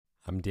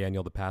I'm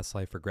Daniel, the past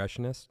life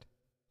regressionist,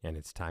 and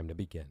it's time to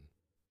begin.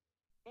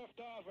 Lift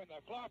off and the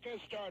clock has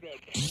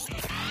started.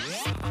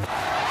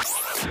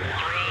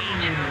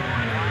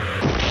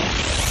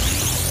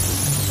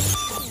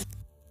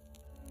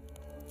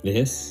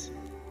 This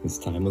is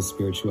Timeless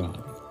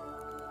Spirituality.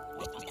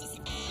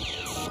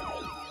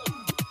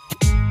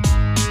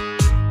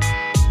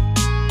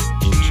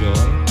 Enjoy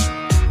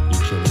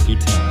Eternity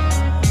Time.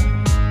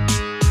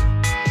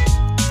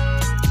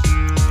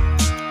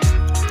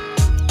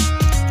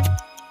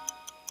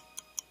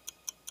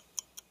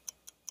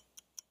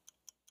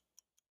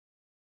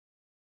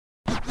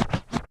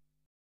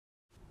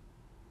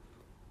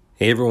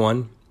 Hey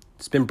everyone,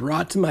 it's been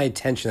brought to my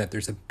attention that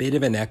there's a bit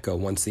of an echo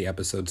once the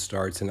episode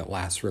starts and it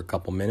lasts for a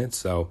couple minutes,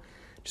 so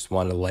just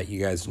wanted to let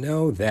you guys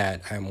know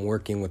that I'm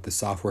working with the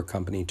software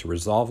company to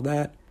resolve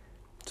that,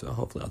 so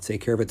hopefully I'll take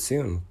care of it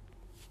soon.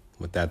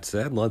 With that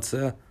said, let's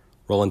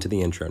roll into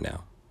the intro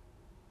now.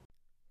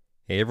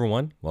 Hey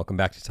everyone, welcome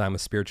back to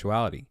Timeless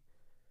Spirituality.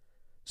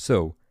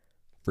 So,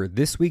 for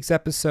this week's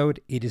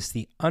episode, it is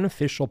the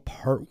unofficial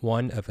part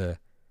one of a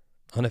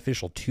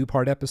unofficial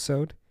two-part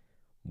episode,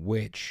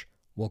 which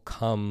will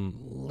come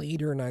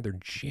later in either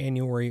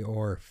January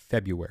or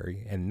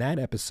February, and that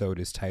episode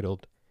is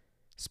titled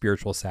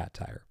Spiritual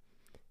Satire.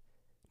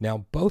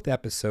 Now, both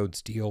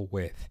episodes deal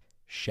with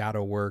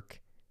shadow work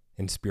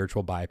and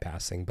spiritual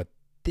bypassing, but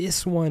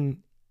this one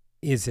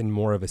is in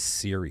more of a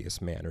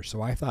serious manner,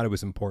 so I thought it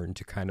was important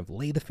to kind of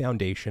lay the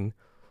foundation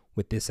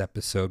with this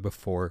episode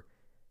before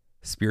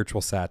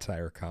spiritual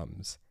satire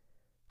comes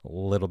a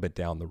little bit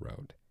down the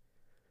road.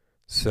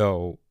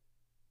 So,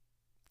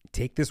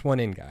 take this one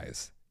in,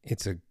 guys.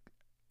 It's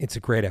a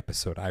great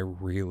episode. I'm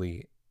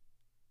really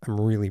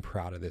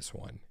proud of this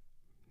one.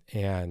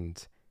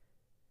 And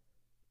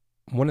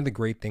one of the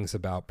great things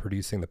about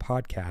producing the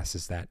podcast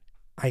is that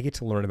I get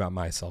to learn about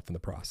myself in the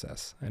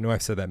process. I know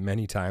I've said that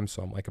many times,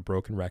 so I'm like a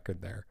broken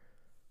record there.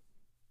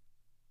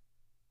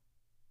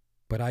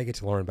 But I get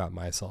to learn about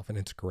myself, and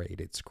it's great.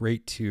 It's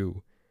great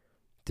to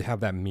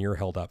have that mirror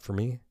held up for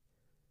me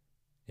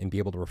and be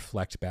able to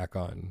reflect back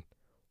on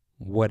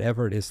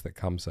whatever it is that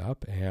comes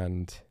up.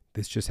 And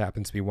this just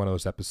happens to be one of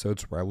those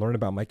episodes where I learn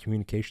about my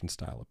communication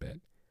style a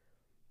bit.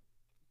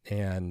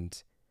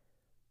 And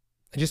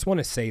I just want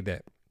to say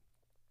that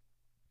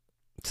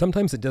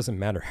sometimes it doesn't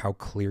matter how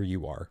clear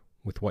you are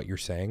with what you're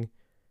saying.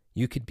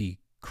 You could be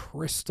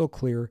crystal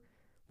clear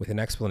with an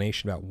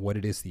explanation about what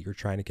it is that you're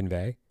trying to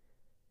convey,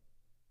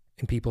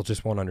 and people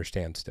just won't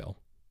understand still.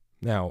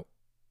 Now,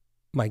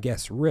 my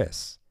guest,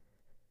 Riss,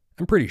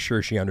 I'm pretty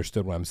sure she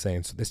understood what I'm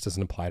saying, so this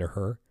doesn't apply to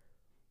her.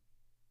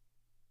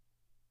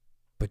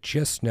 But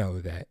just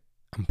know that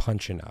I'm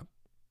punching up.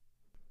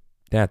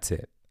 That's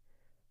it.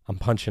 I'm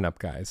punching up,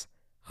 guys.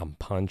 I'm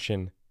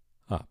punching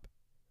up.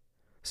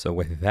 So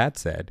with that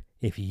said,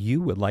 if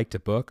you would like to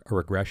book a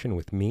regression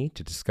with me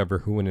to discover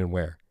who and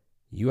where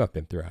you have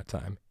been throughout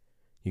time,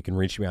 you can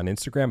reach me on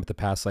Instagram at The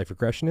Past Life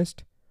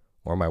Regressionist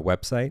or my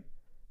website,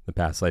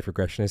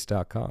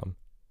 thepastliferegressionist.com.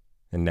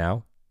 And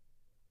now,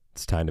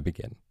 it's time to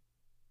begin.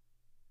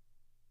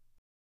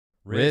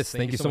 Riss,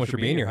 thank you so much for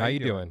being here. How are you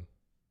doing?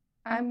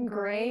 I'm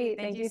great.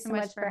 Thank you so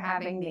much for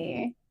having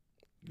me.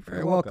 You're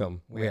very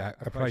welcome. Wait, I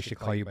probably should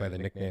call you by the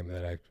nickname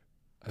that I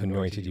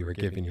anointed you or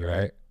given you,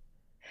 right?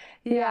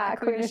 Yeah,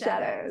 Queen of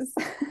Shadows.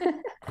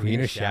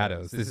 Queen of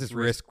Shadows. This is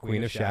Riss,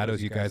 Queen of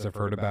Shadows. You guys have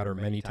heard about her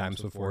many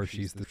times before.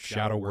 She's the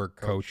shadow work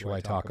coach who I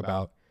talk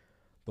about.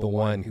 The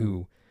one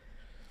who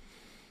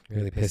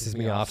really pisses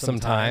me off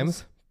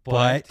sometimes,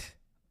 but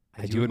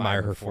I do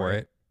admire her for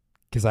it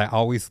because I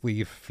always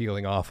leave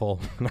feeling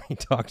awful when I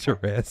talk to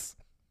Riss.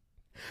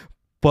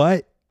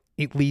 But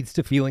it leads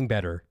to feeling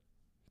better.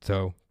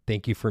 So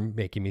thank you for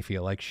making me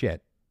feel like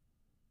shit.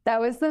 That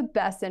was the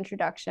best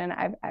introduction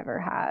I've ever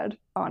had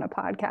on a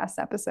podcast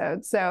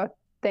episode. So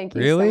thank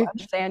you so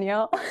much,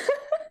 Daniel.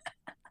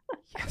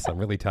 Yes, I'm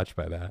really touched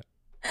by that.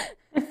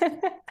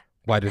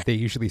 Why, did they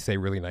usually say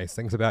really nice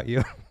things about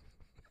you?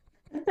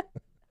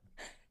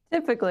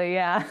 Typically,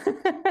 yeah.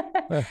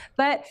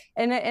 But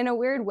in a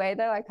weird way,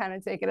 though, I kind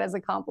of take it as a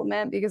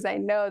compliment because I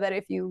know that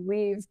if you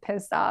leave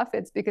pissed off,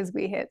 it's because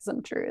we hit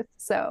some truth.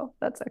 So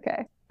that's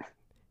okay.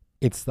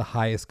 It's the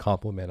highest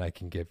compliment I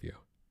can give you.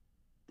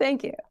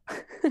 Thank you.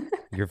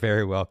 You're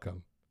very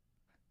welcome.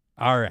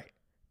 All right.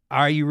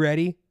 Are you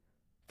ready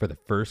for the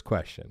first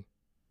question?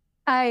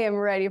 I am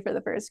ready for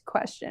the first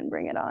question.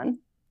 Bring it on.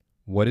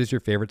 What is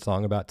your favorite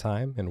song about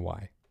time and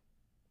why?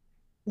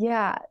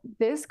 Yeah,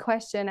 this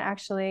question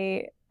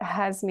actually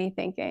has me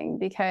thinking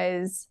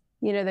because,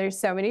 there's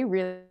so many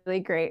really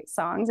great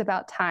songs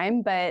about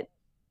time, but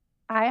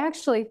I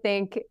actually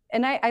think,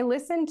 and I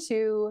listen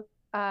to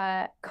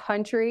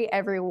country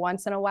every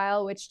once in a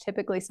while, which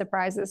typically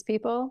surprises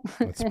people.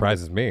 It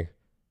surprises me.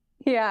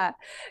 Yeah.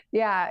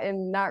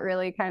 And not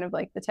really kind of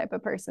like the type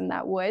of person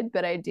that would,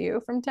 but I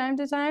do from time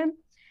to time.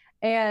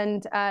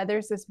 And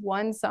there's this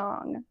one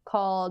song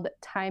called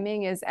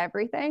Timing is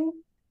Everything.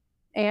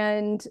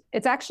 And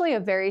it's actually a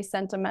very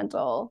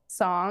sentimental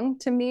song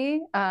to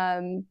me.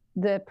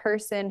 the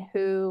person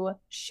who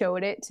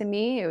showed it to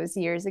me, it was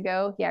years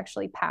ago, he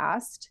actually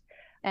passed,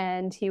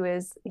 and we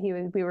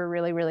were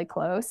really, really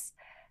close.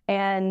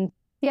 And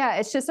yeah,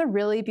 it's just a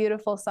really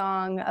beautiful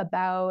song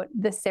about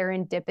the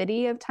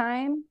serendipity of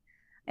time.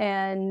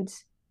 And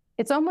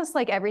it's almost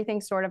like everything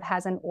sort of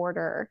has an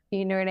order.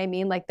 You know what I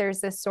mean? Like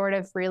there's this sort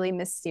of really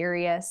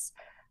mysterious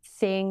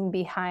thing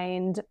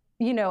behind,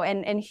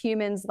 and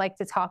humans like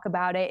to talk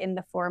about it in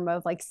the form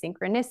of like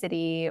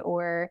synchronicity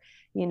or,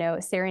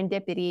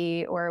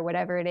 serendipity or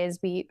whatever it is.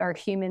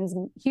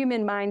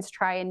 Human minds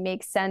try and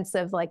make sense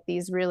of like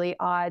these really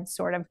odd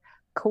sort of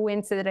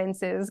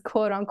coincidences,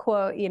 quote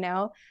unquote,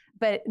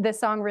 but the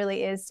song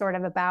really is sort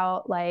of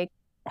about like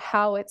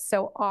how it's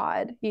so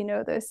odd,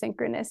 those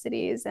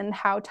synchronicities and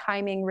how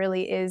timing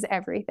really is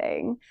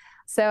everything.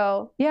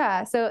 So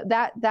yeah, so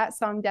that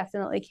song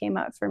definitely came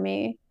up for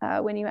me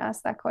when you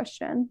asked that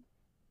question.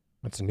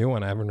 That's a new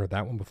one. I haven't heard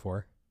that one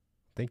before.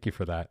 Thank you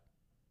for that.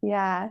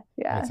 Yeah.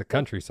 And it's a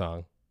country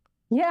song.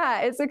 Yeah,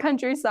 it's a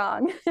country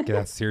song. Yeah,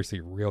 that's seriously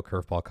a real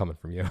curveball coming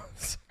from you.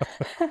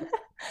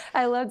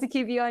 I love to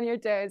keep you on your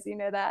toes. You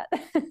know that.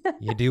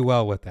 You do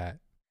well with that.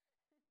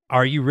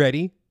 Are you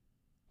ready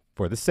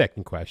for the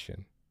second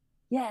question?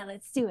 Yeah,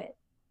 let's do it.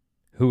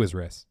 Who is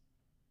Riss?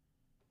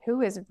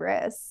 Who is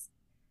Riss?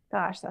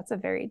 Gosh, that's a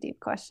very deep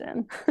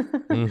question.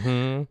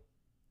 Mm-hmm.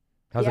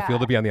 How's it feel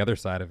to be on the other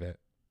side of it?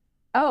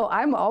 Oh,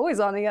 I'm always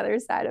on the other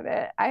side of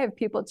it. I have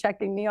people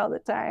checking me all the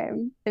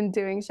time and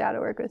doing shadow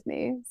work with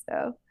me.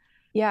 So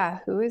yeah,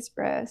 who is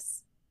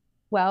Riss?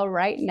 Well,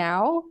 right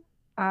now,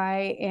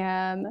 I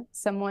am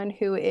someone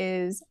who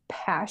is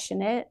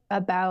passionate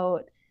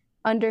about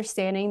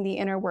understanding the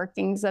inner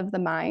workings of the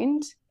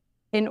mind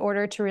in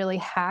order to really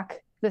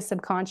hack the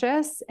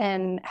subconscious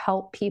and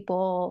help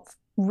people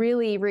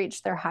really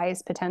reach their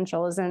highest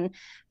potentials. And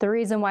the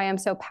reason why I'm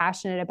so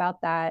passionate about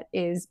that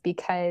is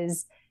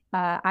because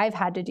I've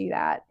had to do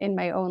that in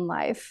my own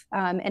life.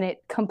 And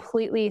it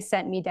completely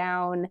sent me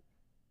down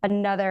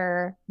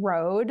another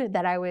road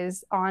that I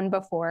was on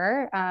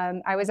before.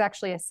 I was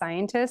actually a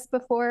scientist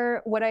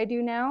before what I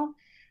do now.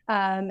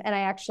 And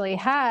I actually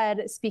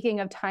had, speaking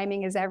of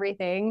timing is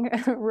everything,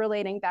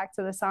 relating back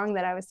to the song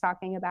that I was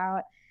talking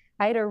about,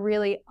 I had a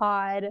really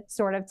odd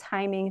sort of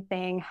timing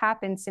thing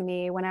happen to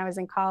me when I was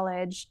in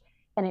college,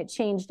 and it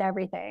changed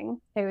everything.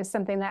 It was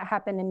something that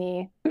happened to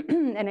me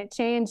and it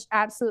changed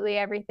absolutely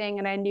everything.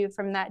 And I knew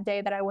from that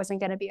day that I wasn't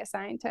going to be a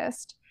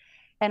scientist.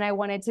 And I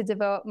wanted to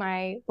devote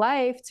my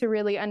life to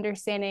really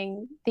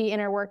understanding the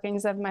inner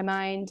workings of my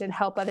mind and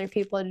help other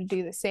people to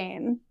do the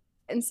same.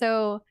 And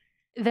so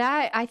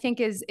that I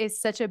think is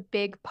such a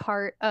big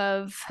part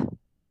of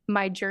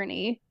my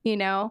journey.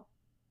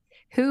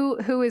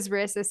 Who is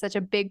Riss is such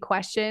a big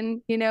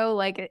question,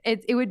 like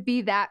it would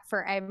be that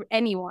for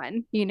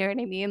anyone, you know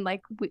what I mean?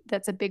 Like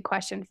that's a big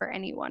question for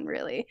anyone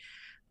really.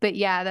 But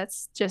yeah,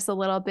 that's just a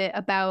little bit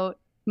about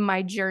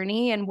my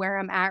journey and where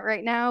I'm at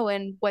right now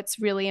and what's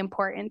really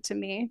important to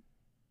me.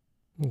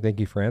 Thank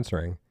you for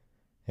answering.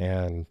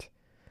 And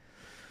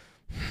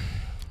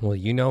well,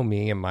 you know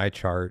me and my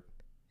chart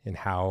and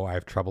how I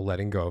have trouble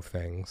letting go of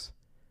things.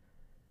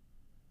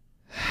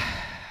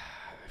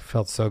 It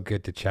felt so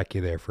good to check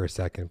you there for a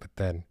second, but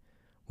then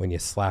when you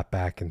slapped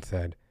back and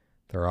said,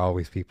 there are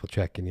always people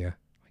checking you,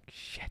 like,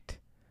 shit.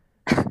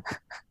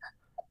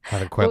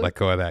 Haven't quite let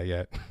go of that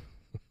yet.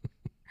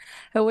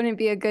 I wouldn't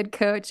be a good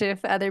coach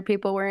if other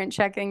people weren't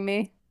checking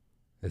me.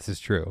 This is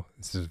true.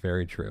 This is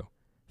very true.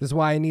 This is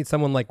why I need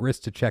someone like Riss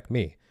to check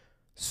me.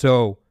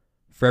 So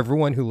for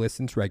everyone who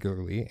listens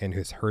regularly and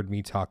has heard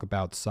me talk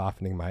about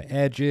softening my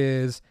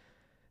edges,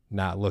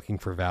 not looking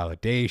for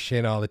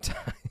validation all the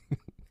time,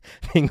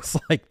 things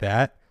like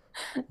that,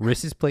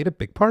 Riss has played a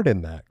big part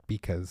in that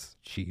because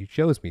she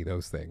shows me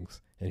those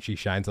things and she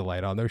shines a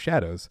light on those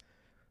shadows.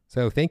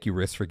 So thank you,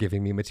 Riss, for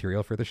giving me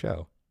material for the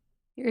show.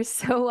 You're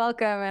so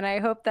welcome. And I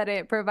hope that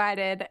it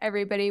provided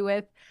everybody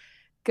with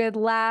good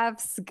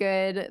laughs,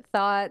 good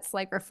thoughts,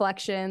 like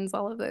reflections,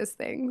 all of those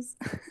things.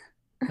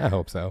 I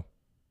hope so.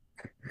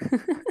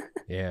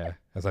 Yeah,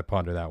 as I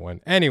ponder that one.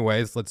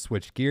 Anyways, let's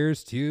switch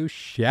gears to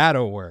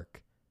shadow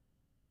work.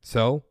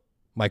 So,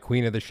 my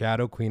queen of the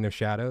shadow, queen of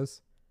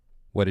shadows,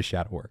 what is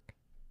shadow work?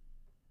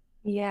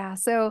 Yeah,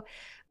 so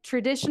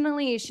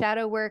traditionally,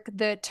 shadow work,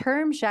 the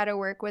term shadow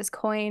work was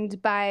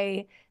coined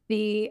by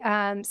the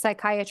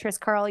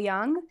psychiatrist Carl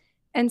Jung.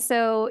 And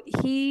so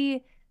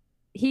he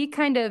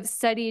kind of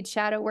studied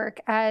shadow work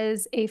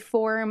as a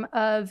form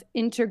of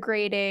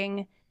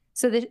integrating.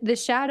 So the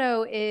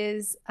shadow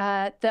is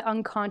the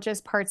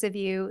unconscious parts of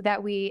you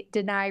that we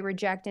deny,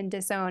 reject, and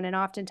disown. And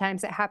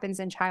oftentimes it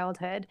happens in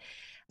childhood.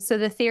 So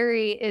the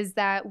theory is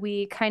that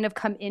we kind of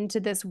come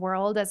into this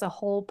world as a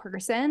whole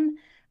person.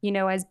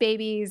 As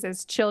babies,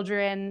 as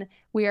children,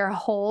 we are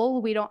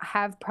whole. We don't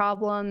have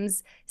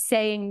problems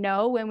saying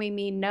no when we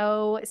mean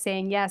no,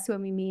 saying yes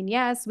when we mean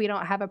yes. We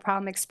don't have a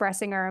problem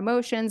expressing our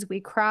emotions.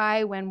 We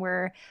cry when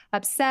we're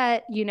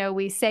upset.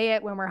 We say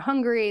it when we're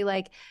hungry.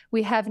 Like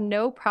we have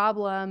no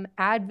problem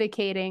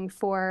advocating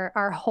for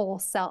our whole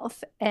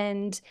self.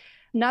 And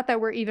Not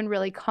that we're even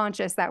really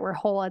conscious that we're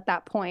whole at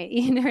that point.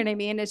 You know what I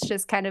mean? It's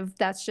just kind of,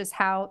 that's just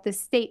how the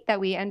state that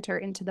we enter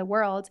into the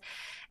world.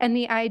 And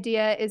the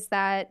idea is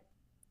that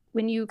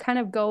when you kind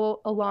of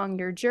go along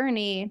your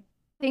journey,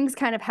 things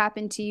kind of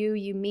happen to you.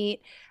 You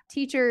meet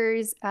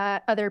teachers,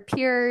 other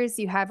peers,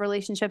 you have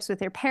relationships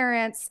with your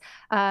parents,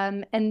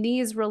 and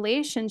these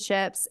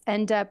relationships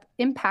end up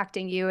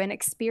impacting you, and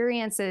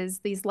experiences,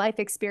 these life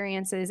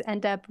experiences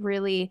end up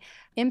really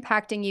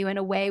impacting you in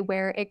a way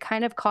where it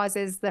kind of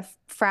causes the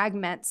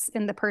fragments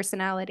in the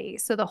personality.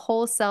 So the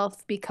whole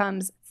self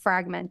becomes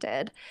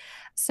fragmented.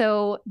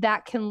 So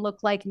that can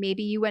look like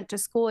maybe you went to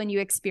school and you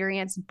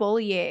experienced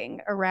bullying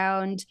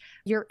around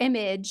your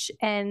image.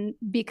 And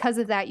because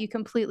of that, you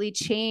completely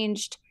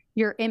changed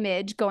your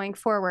image going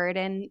forward.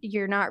 And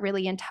you're not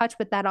really in touch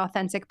with that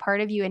authentic part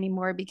of you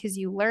anymore because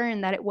you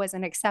learned that it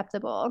wasn't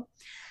acceptable.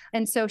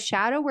 And so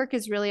shadow work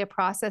is really a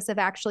process of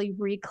actually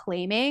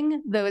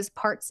reclaiming those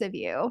parts of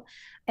you.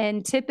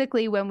 And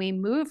typically when we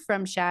move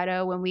from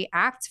shadow, when we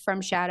act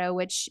from shadow,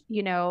 which,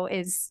 you know,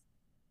 is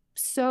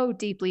so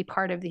deeply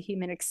part of the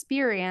human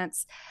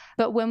experience.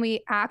 But when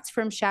we act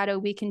from shadow,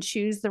 we can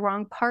choose the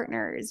wrong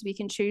partners. We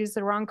can choose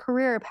the wrong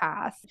career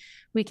path.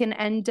 We can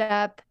end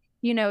up,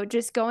 you know,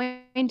 just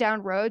going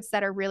down roads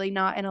that are really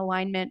not in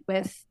alignment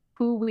with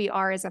who we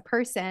are as a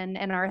person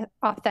and our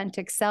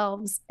authentic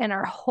selves and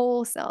our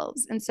whole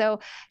selves. And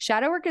so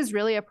shadow work is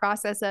really a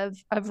process of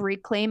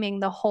reclaiming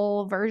the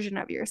whole version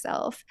of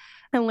yourself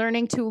and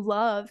learning to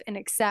love and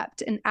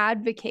accept and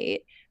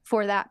advocate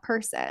for that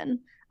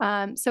person.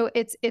 So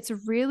it's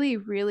really,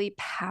 really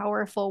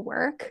powerful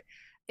work.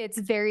 It's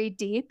very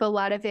deep. A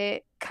lot of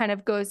it kind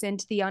of goes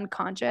into the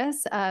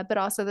unconscious, but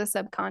also the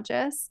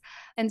subconscious.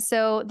 And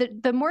so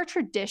the more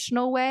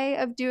traditional way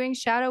of doing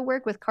shadow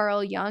work with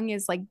Carl Jung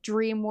is like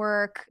dream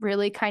work,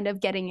 really kind of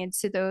getting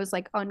into those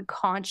like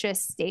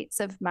unconscious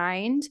states of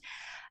mind.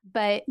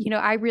 But, you know,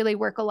 I really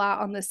work a lot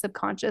on the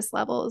subconscious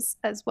levels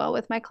as well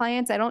with my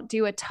clients. I don't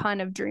do a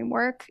ton of dream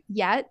work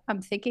yet.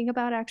 I'm thinking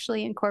about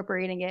actually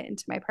incorporating it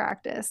into my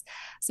practice.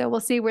 So we'll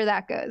see where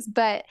that goes.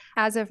 But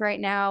as of right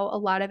now, a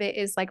lot of it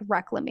is like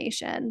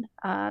reclamation,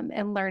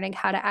 and learning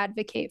how to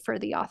advocate for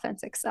the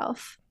authentic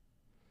self.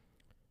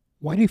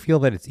 Why do you feel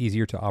that it's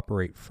easier to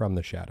operate from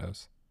the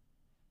shadows?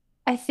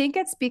 I think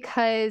it's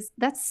because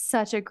that's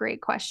such a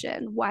great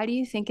question. Why do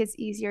you think it's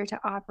easier to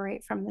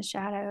operate from the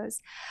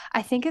shadows?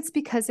 I think it's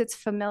because it's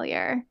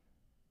familiar.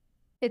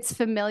 It's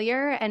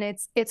familiar, and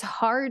it's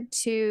hard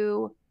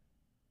to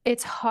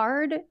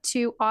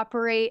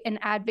operate and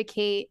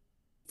advocate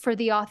for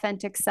the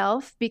authentic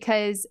self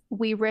because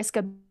we risk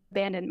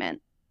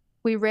abandonment.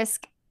 We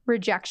risk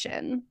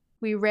rejection.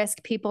 We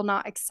risk people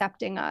not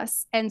accepting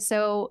us. And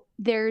so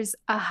there's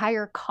a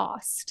higher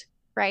cost,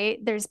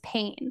 right? There's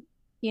pain,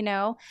 you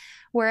know?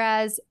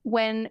 Whereas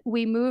when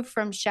we move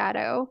from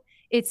shadow,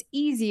 it's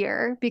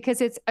easier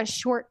because it's a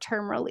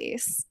short-term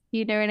release.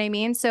 You know what I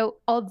mean? So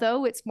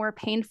although it's more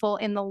painful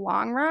in the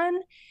long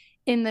run,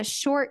 in the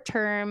short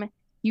term,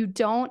 you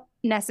don't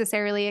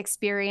necessarily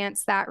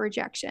experience that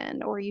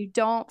rejection, or you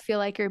don't feel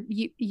like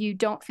you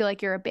don't feel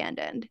like you're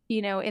abandoned,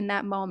 you know, in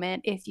that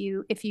moment if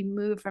you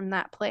move from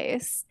that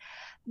place.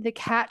 The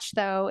catch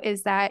though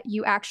is that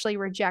you actually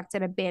reject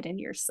and abandon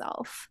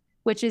yourself,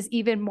 which is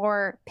even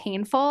more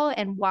painful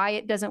and why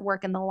it doesn't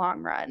work in the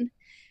long run.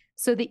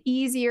 So the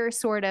easier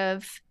sort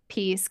of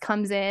piece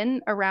comes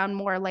in around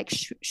more like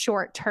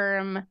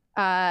short-term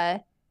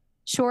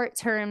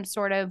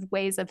sort of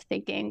ways of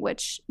thinking,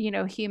 which, you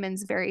know,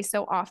 humans very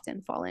so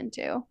often fall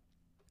into.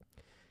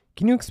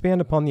 Can you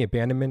expand upon the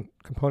abandonment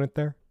component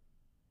there?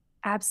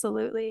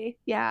 Absolutely.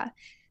 Yeah.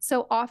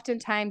 So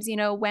oftentimes, you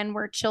know, when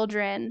we're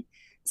children,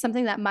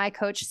 something that my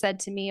coach said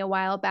to me a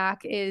while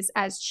back is,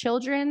 as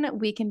children,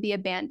 we can be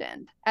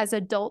abandoned. As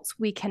adults,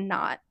 we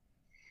cannot.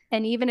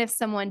 And even if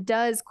someone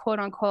does, quote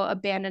unquote,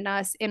 abandon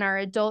us in our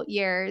adult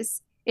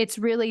years, it's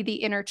really the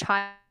inner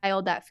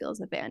child that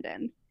feels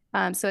abandoned.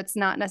 So it's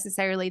not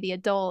necessarily the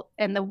adult.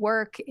 And the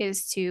work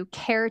is to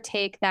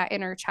caretake that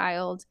inner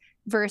child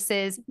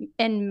versus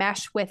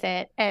enmesh with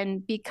it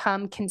and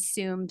become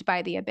consumed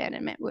by the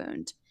abandonment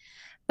wound.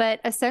 But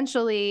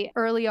essentially,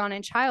 early on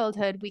in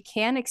childhood, we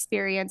can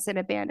experience an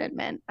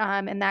abandonment.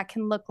 And that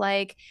can look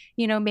like,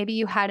 you know, maybe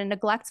you had a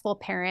neglectful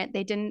parent.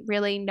 They didn't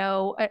really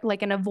know,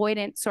 like an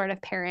avoidant sort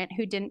of parent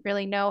who didn't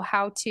really know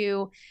how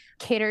to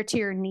cater to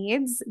your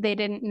needs. They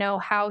didn't know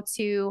how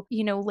to,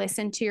 you know,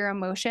 listen to your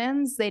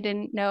emotions. They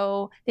didn't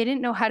know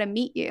how to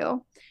meet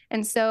you.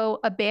 And so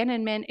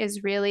abandonment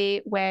is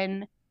really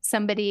when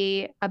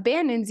somebody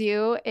abandons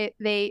you,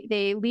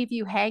 they leave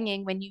you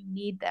hanging when you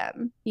need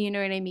them. You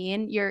know what I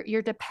mean?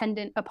 You're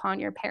dependent upon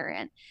your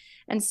parent.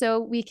 And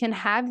so we can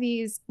have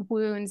these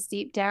wounds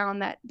deep down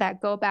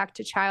that go back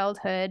to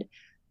childhood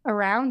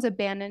around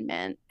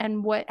abandonment.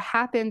 And what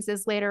happens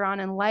is later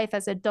on in life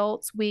as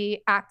adults,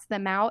 we act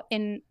them out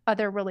in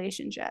other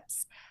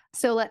relationships.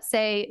 So let's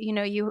say,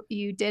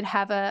 you did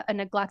have a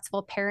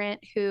neglectful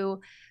parent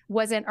who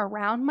wasn't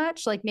around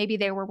much, like maybe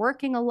they were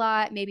working a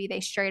lot, maybe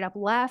they straight up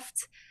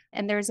left,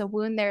 and there's a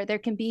wound there. There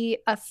can be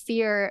a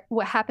fear.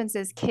 What happens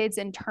is kids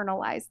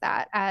internalize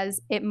that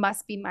as it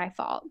must be my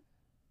fault,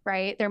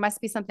 right? There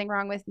must be something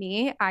wrong with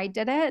me. I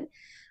did it.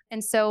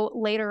 And so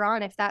later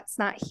on, if that's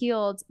not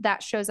healed,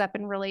 that shows up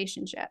in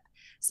relationship.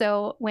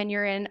 So when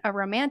you're in a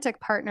romantic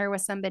partner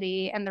with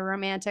somebody and the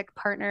romantic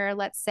partner,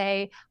 let's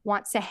say,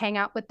 wants to hang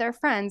out with their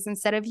friends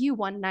instead of you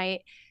one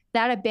night,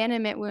 that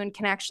abandonment wound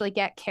can actually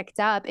get kicked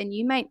up, and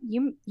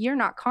you're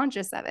not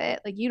conscious of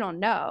it. Like, you don't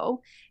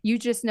know. You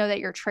just know that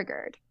you're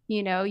triggered.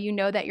 You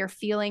know that you're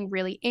feeling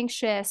really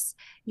anxious.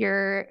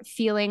 You're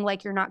feeling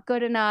like you're not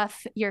good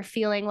enough. You're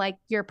feeling like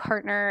your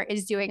partner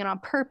is doing it on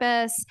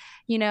purpose.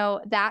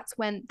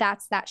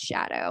 That's that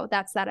shadow.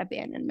 That's that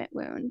abandonment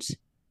wound.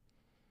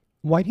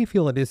 Why do you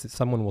feel it is that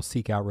someone will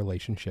seek out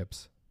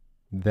relationships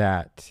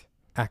that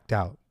act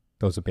out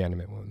those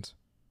abandonment wounds?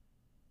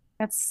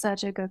 That's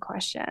such a good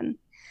question.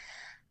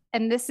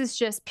 And this is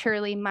just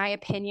purely my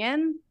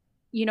opinion.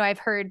 I've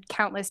heard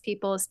countless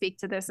people speak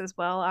to this as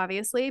well,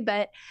 obviously,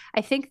 but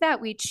I think that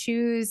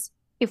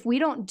if we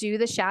don't do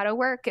the shadow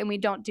work and we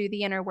don't do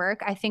the inner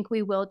work, I think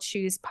we will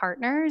choose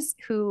partners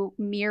who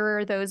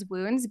mirror those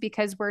wounds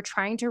because we're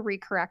trying to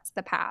recorrect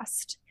the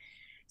past.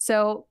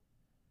 So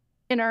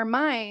in our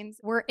minds,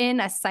 we're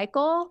in a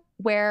cycle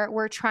where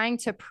we're trying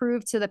to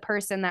prove to the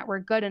person that we're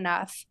good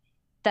enough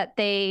that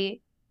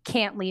they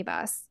can't leave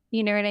us.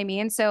 You know what I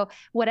mean? So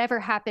whatever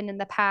happened in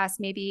the past,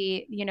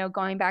 maybe,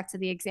 going back to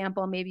the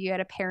example, maybe you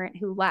had a parent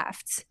who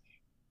left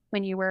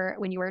when you were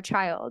a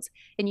child,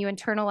 and you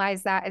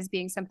internalize that as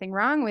being something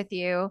wrong with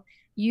you.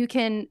 You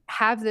can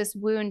have this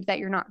wound that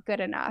you're not good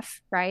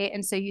enough, right?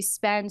 And so you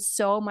spend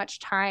so much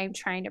time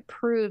trying to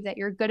prove that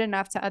you're good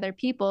enough to other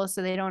people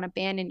so they don't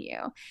abandon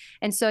you.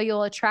 And so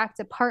you'll attract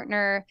a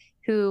partner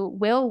who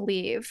will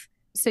leave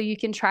so you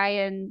can try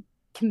and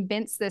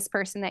convince this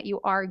person that you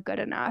are good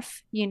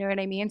enough. You know what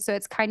I mean? So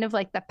it's kind of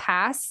like the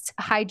past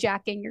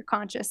hijacking your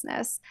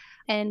consciousness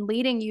and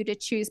leading you to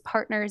choose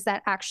partners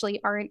that actually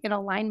aren't in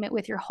alignment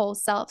with your whole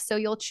self. So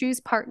you'll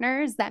choose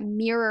partners that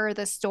mirror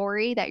the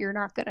story that you're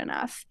not good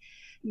enough.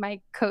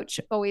 My coach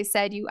always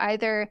said, you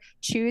either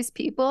choose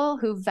people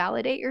who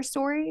validate your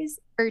stories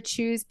or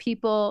choose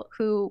people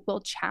who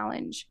will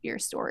challenge your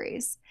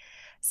stories.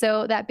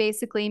 So that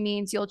basically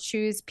means you'll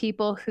choose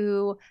people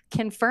who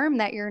confirm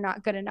that you're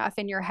not good enough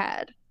in your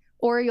head,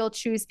 or you'll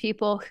choose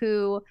people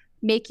who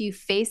make you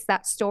face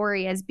that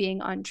story as being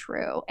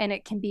untrue. And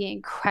it can be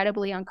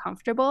incredibly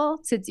uncomfortable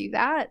to do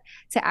that,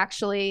 to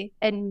actually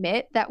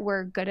admit that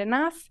we're good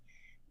enough.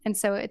 And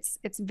so it's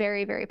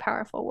very, very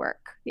powerful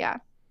work. Yeah.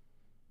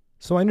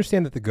 So I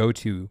understand that the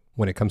go-to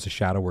when it comes to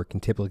shadow work can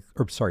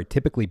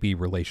typically be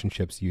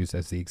relationships used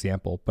as the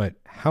example, but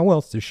how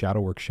else does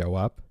shadow work show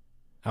up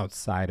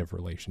outside of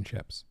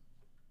relationships?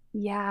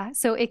 Yeah.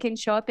 So it can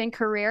show up in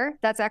career.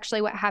 That's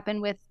actually what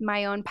happened with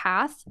my own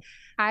path.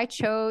 I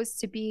chose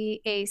to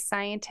be a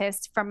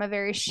scientist from a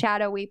very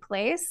shadowy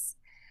place,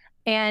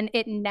 and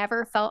it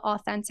never felt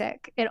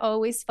authentic. It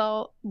always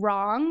felt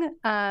wrong.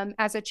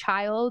 As a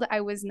child,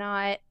 I was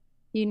not,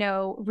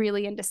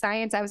 really into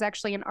science. I was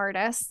actually an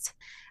artist.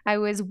 I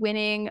was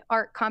winning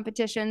art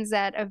competitions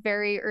at a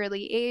very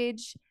early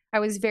age. I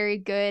was very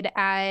good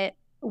at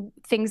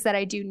things that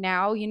I do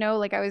now,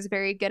 like I was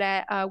very good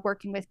at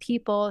working with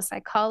people,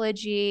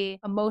 psychology,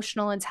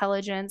 emotional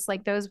intelligence.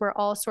 Like those were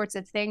all sorts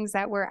of things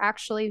that were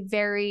actually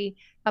very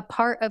a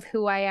part of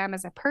who I am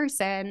as a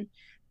person.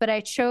 But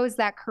I chose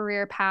that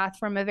career path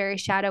from a very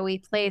shadowy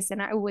place,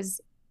 and I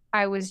was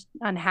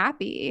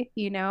unhappy.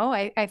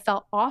 I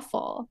felt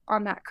awful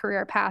on that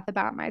career path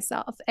about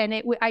myself.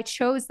 And I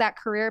chose that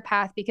career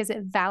path because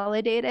it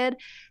validated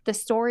the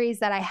stories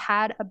that I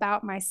had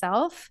about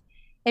myself.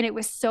 And it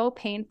was so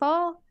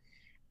painful.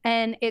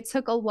 And it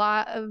took a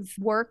lot of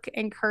work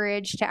and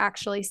courage to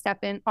actually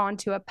step in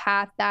onto a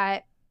path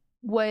that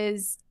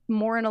was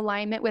more in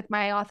alignment with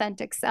my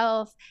authentic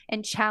self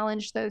and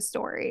challenge those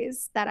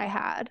stories that I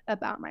had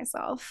about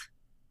myself.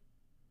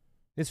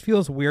 This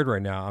feels weird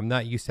right now. I'm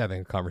not used to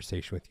having a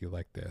conversation with you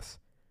like this.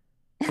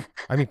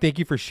 I mean, thank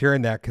you for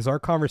sharing that, because our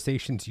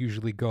conversations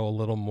usually go a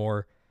little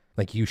more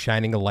like you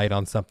shining a light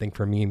on something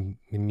for me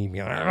and me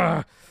being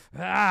like,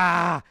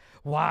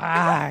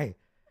 why?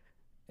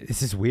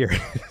 This is weird.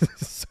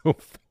 This is so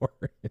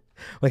foreign.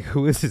 Like,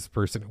 who is this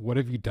person? What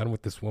have you done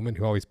with this woman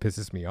who always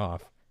pisses me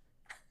off?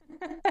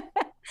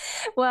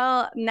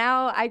 Well,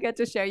 now I get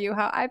to show you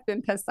how I've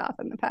been pissed off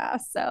in the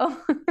past. So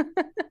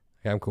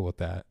yeah, I'm cool with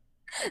that.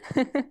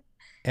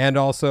 And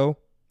also,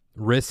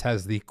 Riss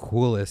has the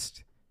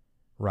coolest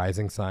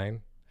rising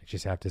sign. I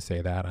just have to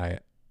say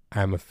that.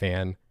 I'm a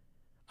fan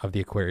of the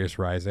Aquarius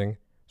rising.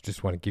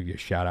 Just want to give you a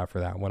shout out for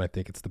that one. I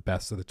think it's the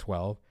best of the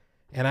 12.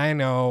 And I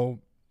know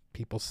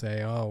people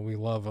say, oh, we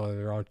love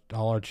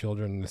all our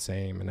children the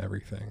same and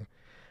everything.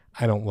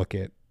 I don't look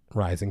at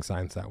rising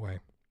signs that way.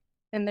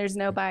 And there's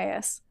no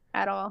bias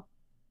at all.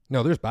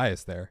 No, there's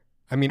bias there.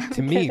 I mean,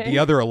 to me, the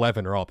other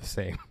 11 are all the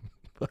same.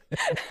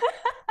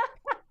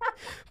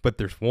 but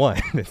there's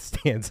one that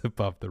stands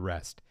above the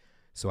rest.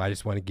 So I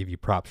just want to give you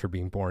props for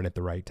being born at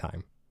the right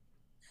time.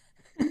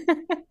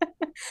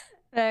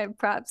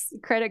 Props.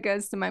 Credit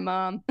goes to my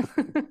mom.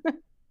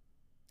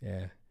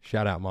 Yeah.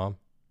 Shout out, Mom.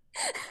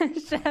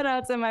 Shout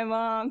out to my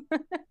mom. All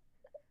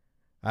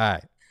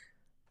right.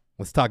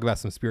 Let's talk about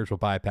some spiritual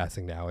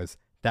bypassing now, as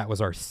that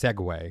was our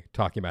segue,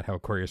 talking about how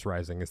Aquarius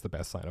rising is the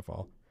best sign of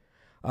all.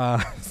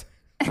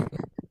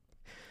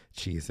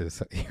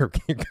 Jesus, here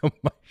come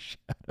my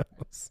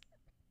shadows.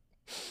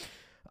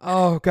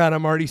 Oh, God,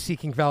 I'm already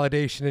seeking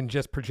validation and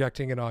just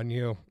projecting it on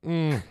you.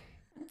 So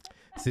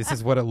this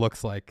is what it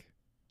looks like.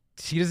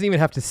 She doesn't even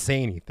have to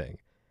say anything.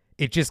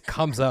 It just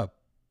comes up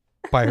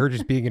by her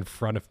just being in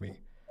front of me.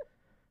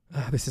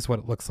 This is what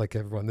it looks like,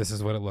 everyone. This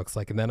is what it looks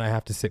like. And then I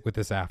have to sit with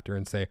this after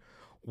and say,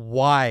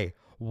 why?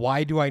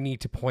 Why do I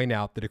need to point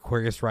out that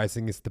Aquarius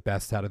rising is the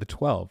best out of the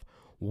 12?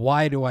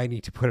 Why do I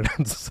need to put it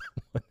on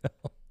someone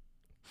else?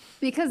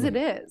 Because it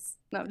is.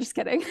 No, I'm just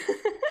kidding.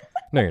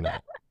 No, you're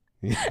not.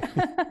 You're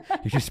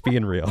just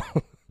being real.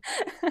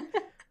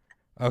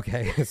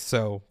 Okay,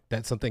 so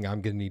that's something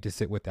I'm going to need to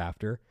sit with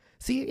after.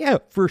 See, yeah,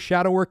 for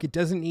shadow work, it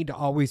doesn't need to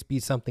always be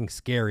something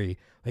scary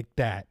like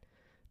that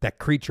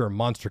creature or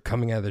monster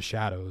coming out of the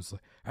shadows.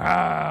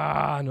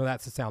 No,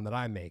 that's the sound that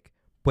I make.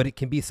 But it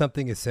can be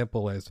something as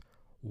simple as,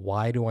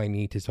 why do I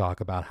need to talk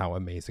about how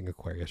amazing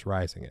Aquarius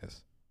rising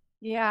is?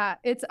 Yeah,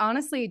 it's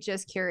honestly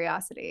just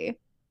curiosity.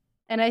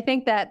 And I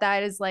think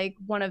that is like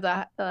one of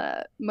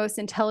the most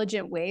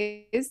intelligent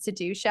ways to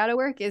do shadow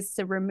work is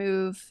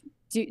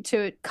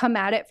to come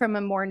at it from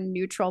a more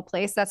neutral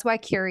place. That's why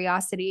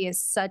curiosity is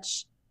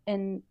such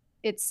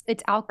it's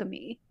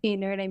alchemy. You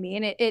know what I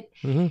mean?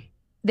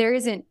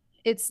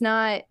 It's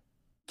not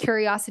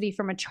curiosity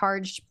from a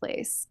charged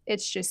place.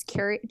 It's just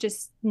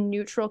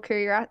neutral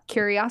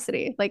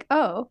curiosity. Like,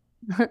 oh,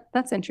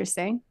 that's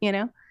interesting, you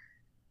know?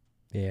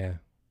 Yeah.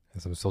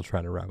 As I'm still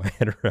trying to wrap my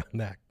head around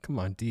that. Come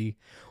on, D.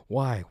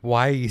 Why?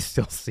 Why are you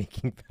still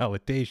seeking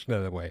validation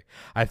of the way?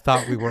 I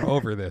thought we were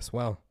over this.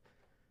 Well,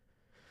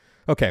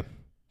 okay.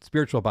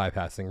 Spiritual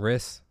bypassing.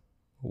 Riss,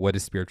 what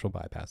is spiritual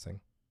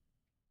bypassing?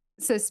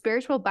 So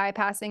spiritual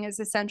bypassing is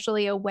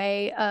essentially a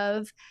way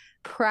of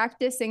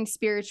practicing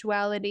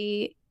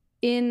spirituality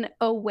in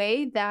a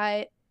way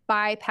that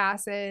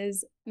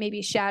bypasses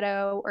maybe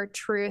shadow or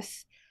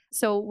truth.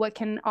 So what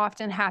can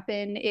often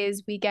happen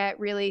is we get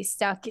really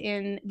stuck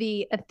in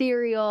the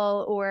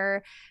ethereal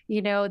or,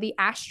 the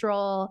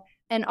astral.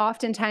 And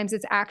oftentimes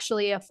it's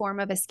actually a form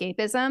of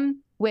escapism,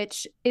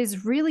 which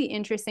is really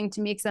interesting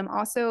to me because I'm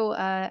also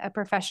a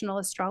professional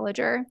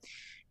astrologer.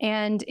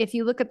 And if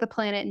you look at the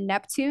planet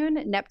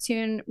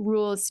Neptune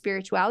rules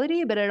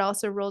spirituality, but it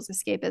also rules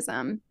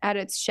escapism at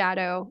its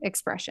shadow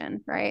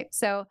expression, right?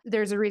 So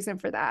there's a reason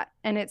for that.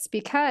 And it's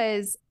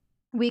because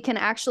we can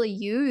actually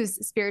use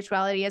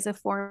spirituality as a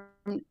form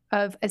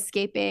of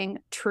escaping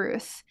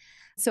truth.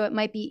 So it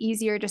might be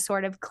easier to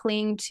sort of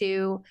cling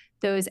to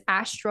those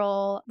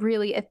astral,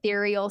 really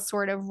ethereal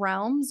sort of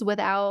realms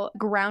without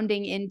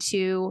grounding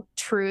into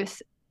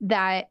truth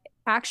that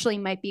actually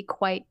might be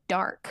quite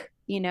dark.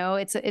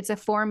 It's a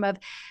form of,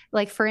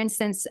 like, for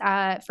instance,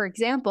 for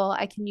example,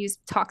 I can use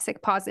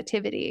toxic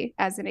positivity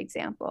as an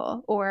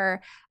example,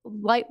 or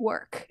light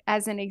work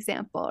as an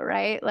example,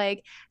 right?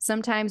 Like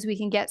sometimes we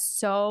can get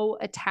so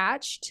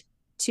attached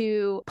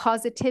to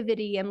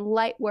positivity and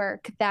light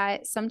work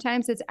that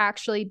sometimes it's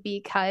actually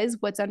because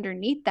what's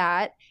underneath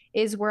that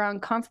is we're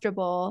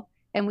uncomfortable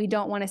and we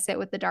don't want to sit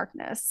with the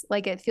darkness.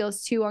 Like it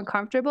feels too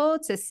uncomfortable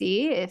to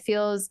see. It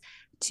feels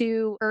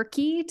too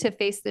irky to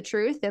face the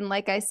truth. And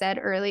like I said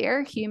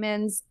earlier,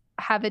 humans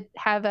have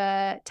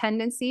a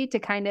tendency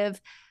to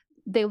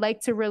they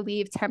like to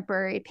relieve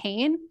temporary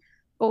pain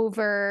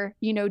over,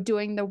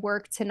 doing the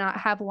work to not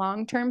have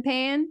long-term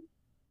pain.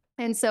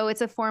 And so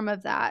it's a form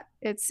of that.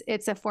 It's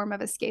a form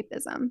of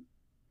escapism.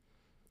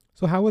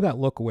 So how would that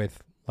look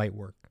with light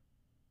work?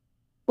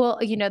 Well,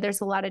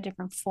 there's a lot of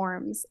different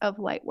forms of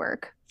light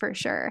work for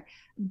sure.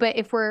 But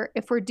if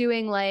we're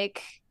doing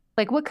like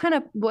what kind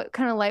of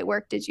light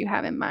work did you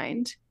have in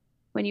mind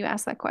when you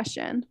asked that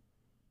question?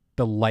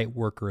 The Light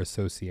Worker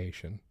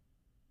Association.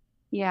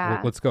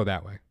 Yeah. Let's go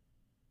that way.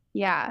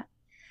 Yeah.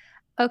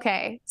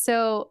 Okay.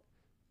 So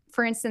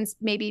for instance,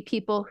 maybe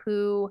people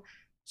who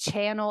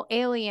channel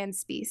alien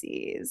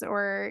species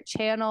or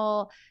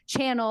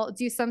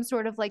do some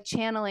sort of like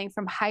channeling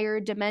from higher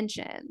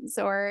dimensions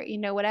or,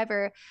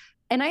 whatever.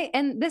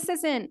 And this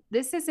isn't,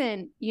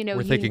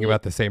 we're thinking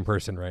about the same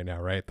person right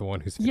now, right? The one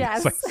who's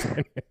yes.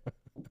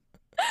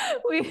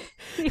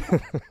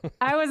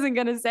 I wasn't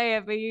going to say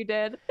it, but you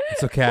did.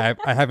 It's okay.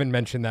 I haven't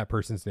mentioned that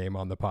person's name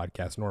on the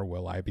podcast, nor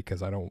will I,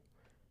 because I don't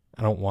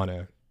want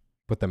to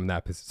put them in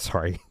that position.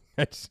 Sorry.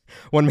 I just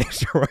want to make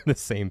sure we're on the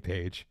same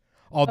page.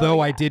 Although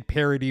I did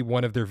parody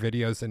one of their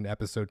videos in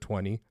episode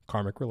 20,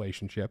 Karmic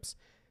Relationships.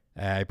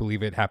 I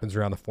believe it happens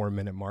around the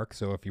 4-minute mark.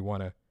 So if you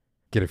want to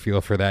get a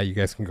feel for that, you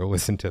guys can go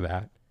listen to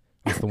that.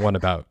 It's the one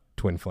about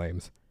twin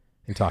flames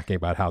and talking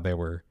about how they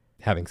were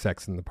having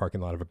sex in the parking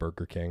lot of a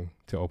Burger King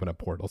to open up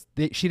portals.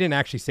 She didn't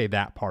actually say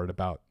that part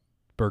about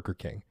Burger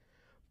King,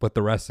 but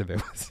the rest of it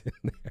was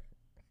in there.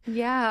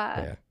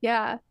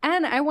 Yeah.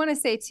 And I want to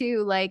say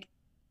too, like,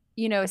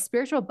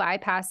 spiritual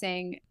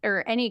bypassing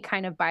or any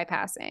kind of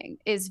bypassing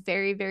is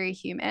very, very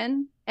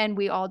human, and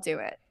we all do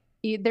it.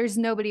 There's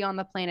nobody on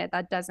the planet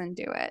that doesn't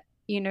do it.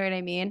 You know what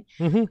I mean?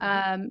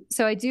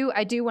 So I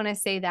do want to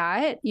say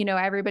that,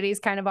 everybody's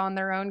kind of on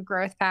their own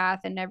growth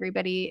path and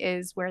everybody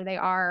is where they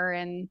are.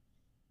 And,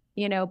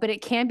 but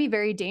it can be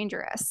very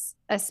dangerous,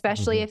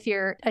 especially if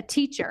you're a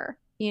teacher,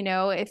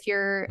 if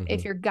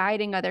you're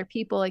guiding other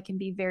people, it can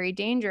be very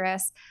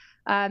dangerous.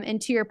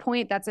 And to your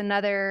point, that's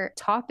another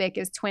topic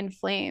is twin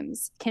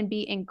flames can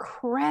be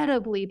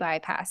incredibly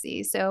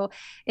bypassy. So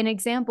an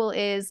example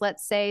is,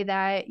 let's say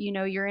that,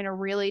 you're in a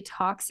really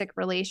toxic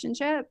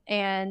relationship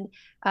and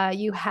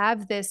you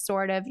have this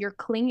sort of, you're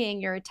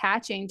clinging, you're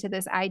attaching to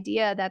this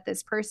idea that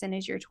this person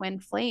is your twin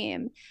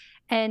flame.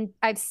 And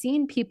I've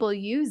seen people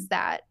use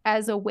that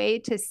as a way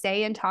to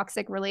stay in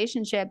toxic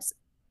relationships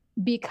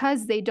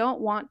because they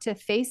don't want to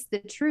face the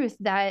truth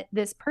that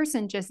this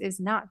person just is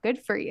not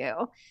good for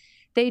you.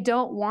 They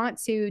don't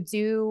want to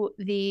do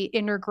the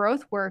inner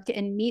growth work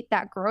and meet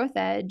that growth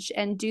edge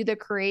and do the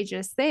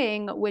courageous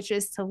thing, which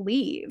is to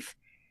leave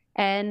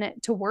and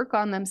to work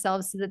on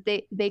themselves so that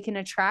they can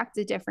attract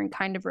a different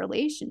kind of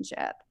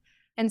relationship.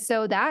 And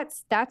so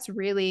that's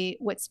really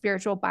what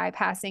spiritual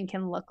bypassing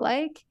can look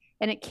like.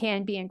 And it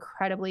can be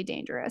incredibly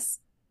dangerous.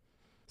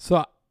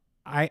 So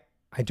I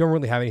don't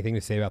really have anything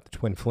to say about the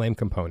twin flame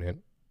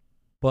component,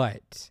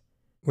 but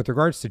with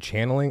regards to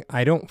channeling,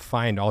 I don't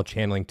find all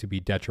channeling to be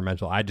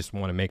detrimental. I just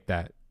want to make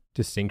that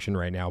distinction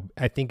right now.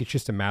 I think it's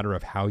just a matter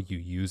of how you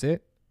use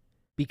it.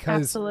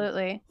 Because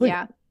absolutely. Look,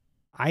 yeah.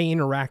 I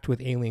interact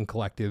with alien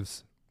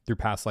collectives through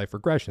past life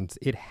regressions.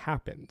 It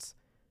happens.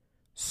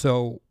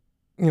 So,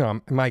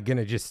 am I going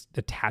to just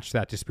attach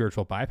that to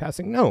spiritual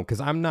bypassing? No,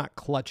 because I'm not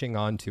clutching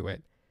onto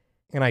it.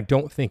 And I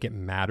don't think it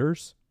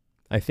matters.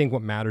 I think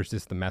what matters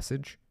is the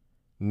message,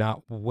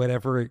 not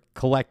whatever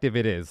collective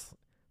it is.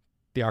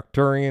 The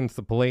Arcturians,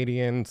 the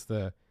Palladians,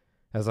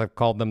 as I've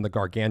called them, the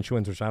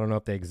Gargantuans, which I don't know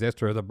if they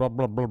exist, or the blah,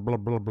 blah, blah, blah,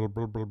 blah, blah,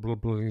 blah, blah, blah,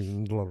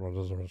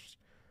 blah, blah.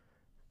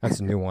 That's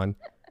a new one.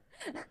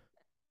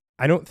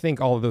 I don't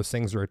think all of those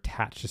things are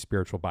attached to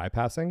spiritual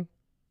bypassing,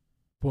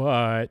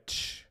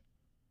 but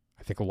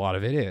I think a lot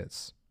of it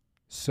is.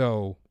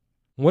 So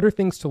what are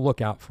things to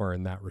look out for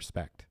in that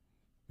respect?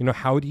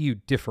 How do you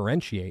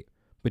differentiate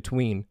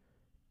between,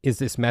 is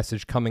this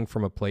message coming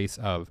from a place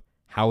of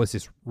how is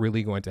this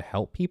really going to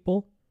help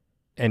people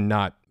and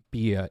not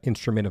be an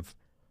instrument of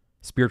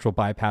spiritual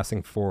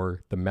bypassing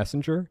for the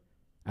messenger,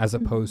 as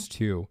opposed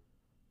to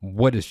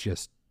what is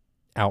just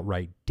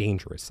outright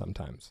dangerous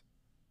sometimes?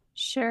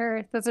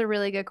 Sure. That's a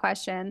really good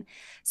question.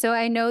 So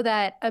I know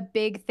that a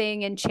big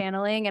thing in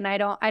channeling, and I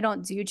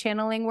don't do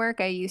channeling work.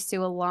 I used to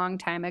a long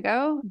time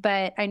ago,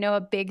 but I know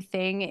a big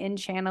thing in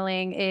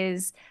channeling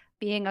is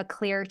being a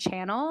clear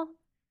channel.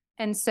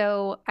 And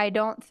so I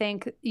don't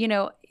think,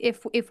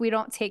 if we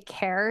don't take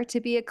care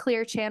to be a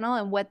clear channel,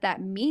 and what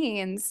that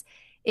means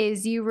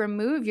is you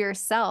remove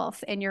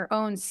yourself and your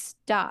own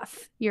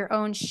stuff, your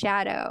own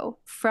shadow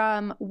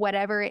from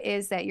whatever it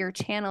is that you're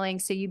channeling.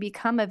 So you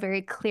become a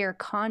very clear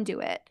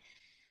conduit.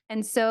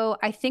 And so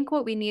I think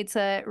what we need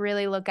to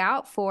really look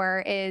out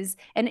for is,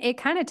 and it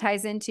kind of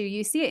ties into,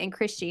 you see it in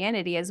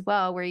Christianity as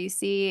well, where you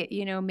see,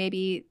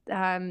 maybe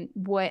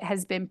what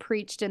has been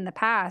preached in the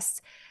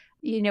past,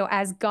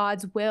 as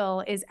God's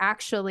will is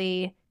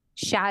actually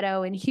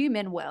shadow and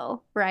human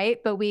will,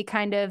 right? But we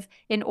kind of,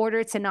 in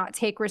order to not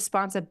take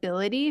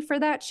responsibility for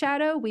that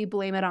shadow, we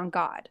blame it on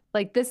God.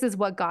 Like, this is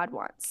what God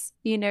wants.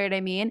 You know what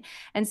I mean?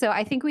 And so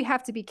I think we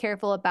have to be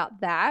careful about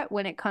that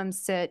when it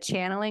comes to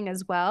channeling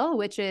as well,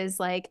 which is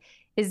like,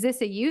 is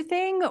this a you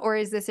thing or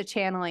is this a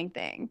channeling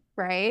thing,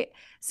 right?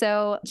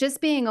 So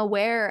just being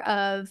aware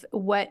of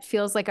what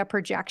feels like a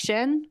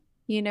projection,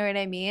 you know what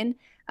I mean?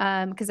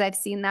 Because I've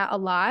seen that a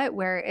lot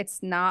where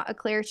it's not a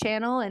clear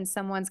channel and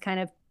someone's kind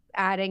of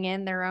adding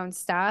in their own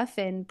stuff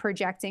and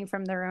projecting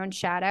from their own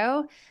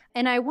shadow.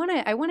 And I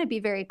want to be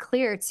very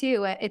clear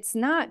too. It's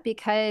not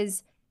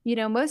because,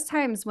 most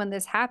times when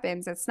this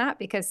happens, it's not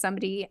because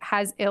somebody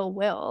has ill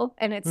will,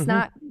 and it's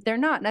not, they're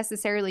not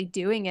necessarily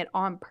doing it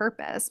on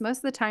purpose. Most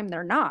of the time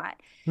they're not.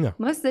 No.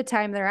 Most of the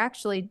time they're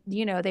actually,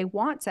 they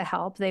want to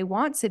help. They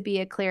want to be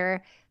a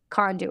clear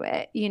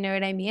conduit. You know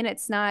what I mean?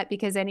 It's not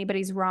because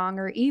anybody's wrong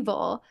or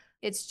evil.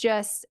 It's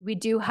just, we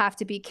do have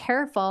to be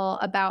careful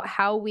about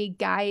how we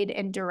guide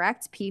and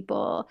direct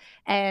people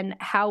and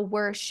how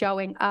we're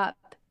showing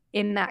up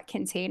in that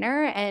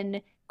container,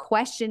 and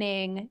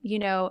questioning,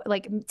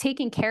 like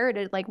taking care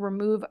to like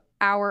remove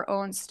our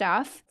own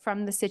stuff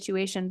from the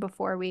situation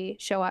before we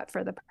show up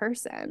for the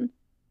person.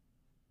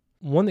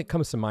 One that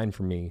comes to mind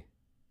for me,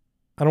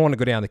 I don't want to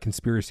go down the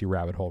conspiracy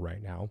rabbit hole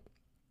right now,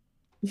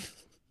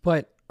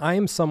 but I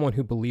am someone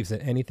who believes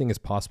that anything is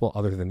possible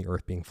other than the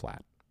earth being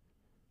flat.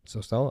 So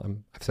Stella,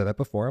 I've said that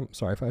before. I'm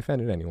sorry if I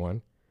offended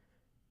anyone.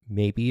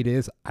 Maybe it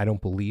is. I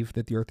don't believe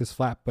that the earth is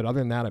flat, but other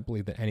than that, I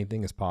believe that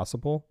anything is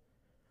possible.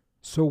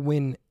 So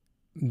when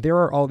there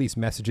are all these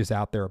messages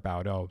out there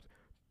about,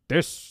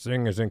 this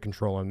thing is in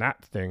control and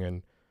that thing,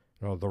 and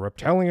the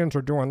reptilians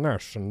are doing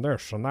this and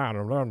that,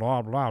 and blah,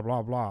 blah, blah,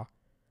 blah, blah.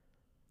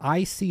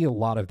 I see a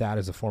lot of that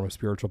as a form of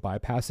spiritual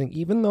bypassing,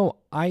 even though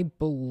I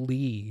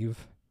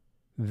believe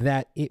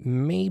that it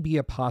may be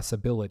a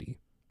possibility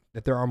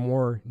that there are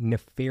more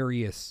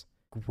nefarious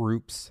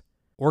groups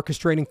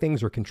orchestrating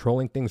things or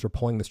controlling things or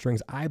pulling the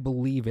strings. I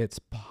believe it's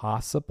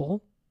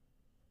possible.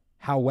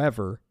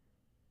 However,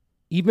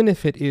 even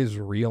if it is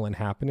real and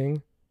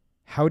happening,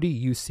 how do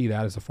you see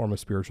that as a form of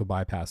spiritual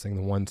bypassing,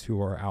 the ones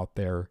who are out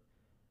there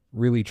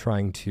really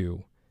trying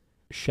to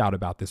shout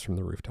about this from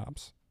the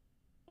rooftops?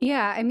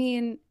 Yeah, I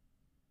mean,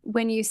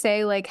 when you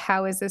say like,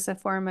 how is this a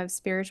form of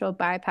spiritual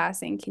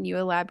bypassing? Can you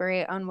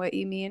elaborate on what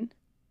you mean?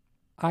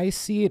 I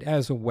see it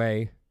as a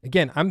way,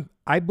 again,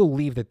 I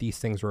believe that these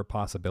things are a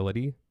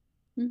possibility.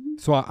 Mm-hmm.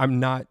 So I'm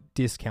not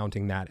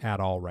discounting that at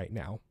all right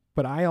now.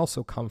 But I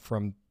also come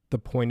from the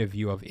point of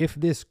view of, if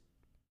this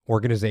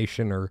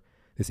organization or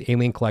this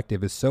alien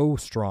collective is so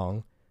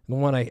strong, the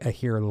one I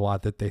hear a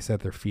lot that they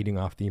said they're feeding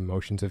off the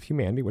emotions of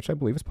humanity, which I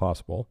believe is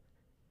possible,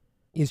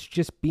 is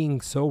just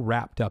being so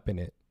wrapped up in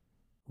it,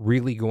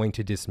 really going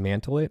to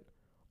dismantle it?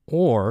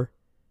 Or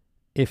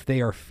if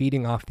they are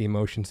feeding off the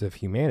emotions of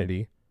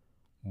humanity,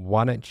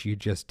 why don't you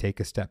just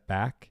take a step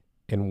back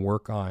and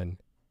work on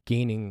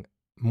gaining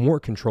more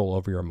control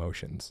over your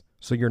emotions,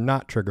 so you're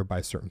not triggered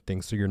by certain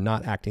things, so you're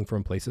not acting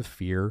from a place of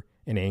fear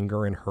and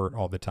anger and hurt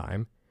all the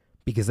time?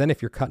 Because then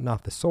if you're cutting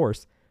off the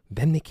source,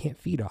 then they can't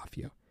feed off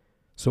you.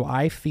 So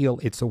I feel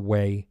it's a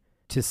way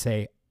to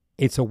say,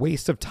 it's a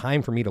waste of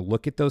time for me to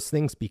look at those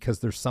things because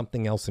there's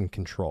something else in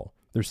control.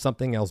 There's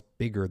something else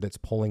bigger that's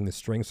pulling the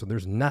strings. So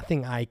there's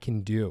nothing I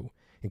can do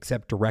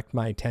except direct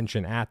my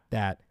attention at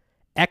that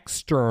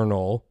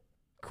external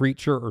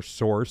creature or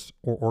source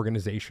or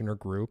organization or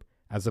group,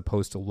 as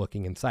opposed to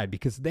looking inside,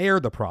 because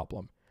they're the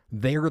problem.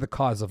 They're the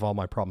cause of all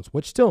my problems,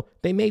 which still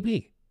they may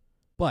be.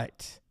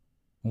 But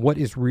what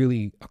is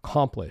really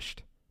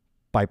accomplished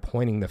by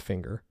pointing the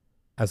finger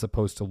as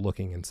opposed to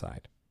looking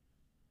inside?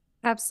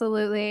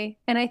 Absolutely.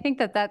 And I think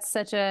that that's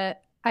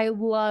I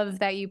love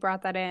that you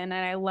brought that in, and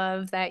I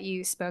love that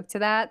you spoke to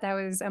that. That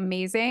was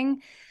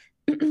amazing.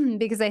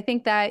 Because I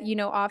think that,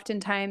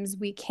 oftentimes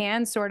we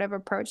can sort of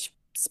approach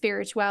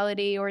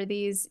spirituality or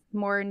these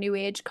more new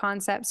age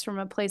concepts from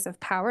a place of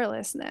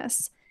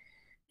powerlessness.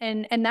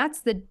 And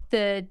that's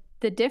the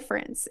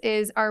difference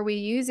is, are we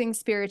using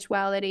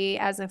spirituality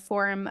as a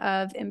form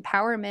of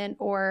empowerment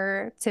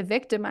or to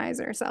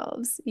victimize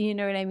ourselves? You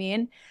know what I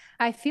mean?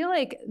 I feel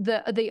like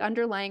the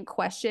underlying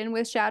question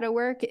with shadow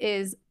work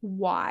is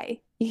why.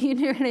 You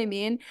know what I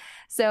mean?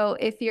 So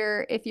if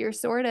you're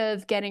sort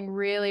of getting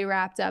really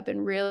wrapped up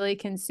and really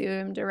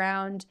consumed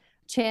around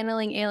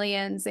channeling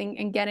aliens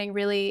and getting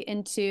really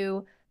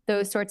into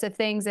those sorts of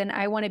things, and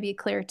I want to be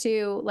clear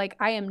too, like,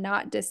 I am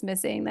not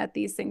dismissing that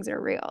these things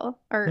are real,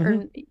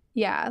 or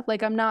yeah,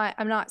 like I'm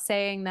not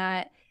saying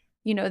that,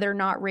 they're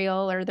not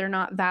real or they're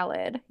not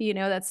valid.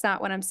 That's not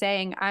what I'm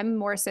saying. I'm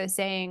more so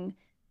saying,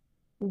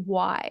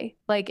 why?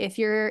 Like, if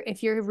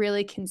you're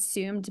really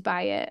consumed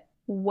by it,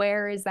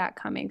 where is that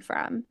coming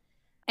from?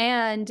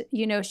 And,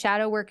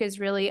 shadow work is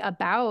really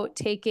about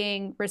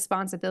taking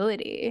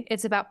responsibility.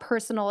 It's about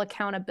personal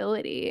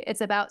accountability.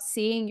 It's about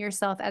seeing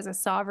yourself as a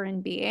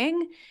sovereign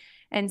being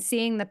and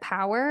seeing the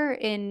power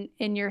in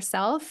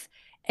yourself,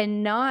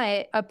 and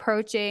not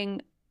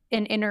approaching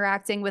and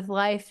interacting with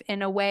life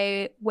in a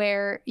way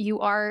where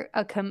you are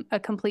a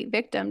complete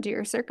victim to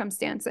your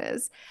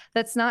circumstances.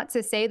 That's not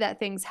to say that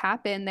things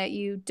happen that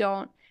you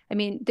don't,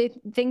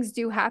 things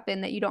do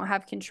happen that you don't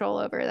have control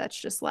over. That's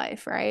just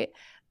life, right?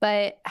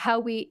 But how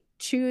we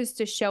choose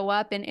to show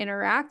up and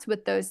interact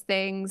with those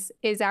things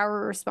is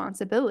our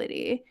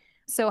responsibility.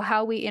 So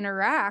how we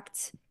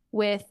interact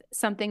with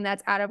something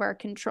that's out of our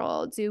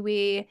control, do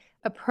we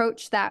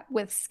approach that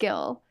with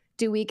skill?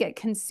 Do we get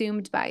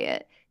consumed by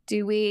it?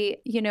 Do we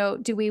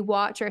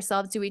watch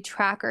ourselves? Do we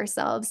track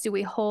ourselves? Do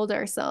we hold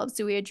ourselves?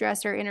 Do we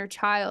address our inner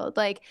child?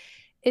 Like,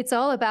 it's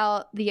all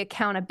about the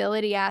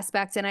accountability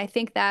aspect. And I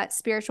think that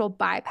spiritual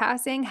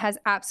bypassing has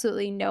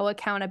absolutely no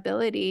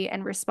accountability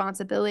and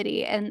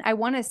responsibility. And I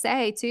want to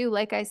say too,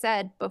 like I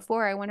said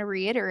before, I want to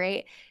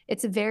reiterate,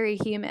 it's very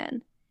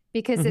human,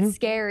 because it's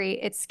scary.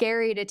 It's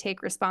scary to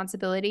take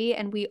responsibility,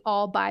 and we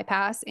all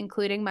bypass,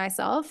 including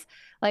myself.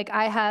 Like,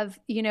 I have,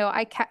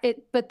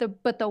 but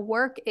the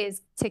work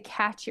is to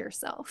catch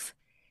yourself.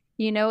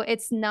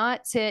 It's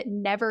not to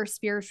never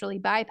spiritually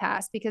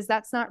bypass, because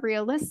that's not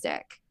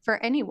realistic for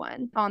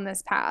anyone on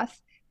this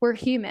path. We're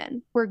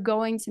human. We're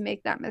going to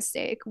make that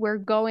mistake. We're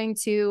going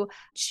to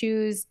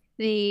choose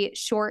the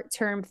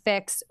short-term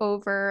fix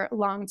over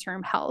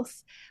long-term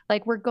health.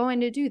 Like, we're going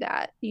to do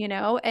that,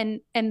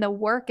 and the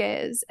work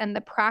is, and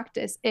the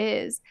practice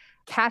is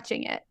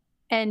catching it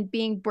and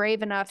being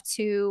brave enough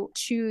to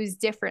choose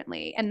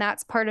differently. And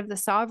that's part of the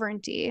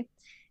sovereignty,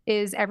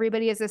 is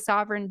everybody is a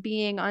sovereign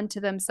being unto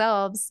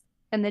themselves.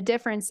 And the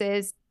difference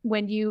is,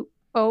 when you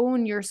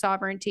own your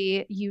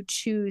sovereignty, you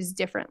choose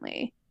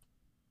differently.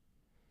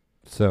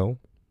 So,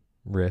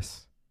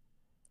 Riss,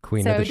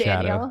 Queen of the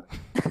Daniel.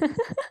 Shadow.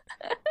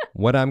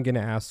 What I'm going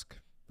to ask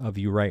of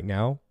you right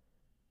now,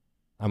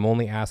 I'm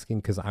only asking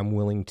because I'm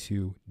willing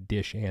to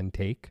dish and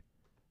take,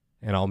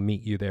 and I'll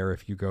meet you there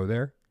if you go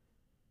there.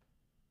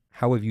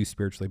 How have you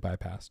spiritually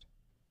bypassed?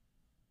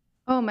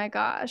 Oh my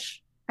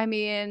gosh. I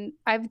mean,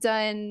 I've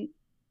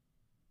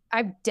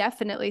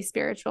definitely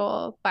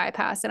spiritual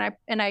bypass,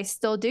 and I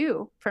still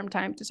do from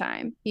time to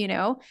time, you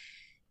know.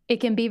 It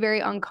can be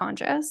very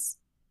unconscious.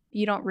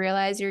 You don't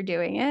realize you're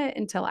doing it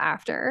until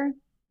after,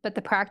 but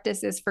the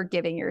practice is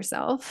forgiving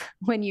yourself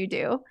when you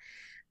do.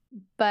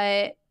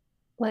 But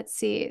let's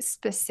see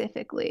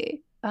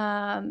specifically.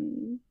 I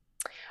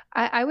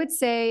would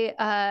say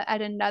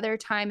at another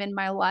time in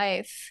my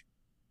life,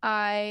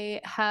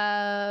 I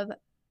have,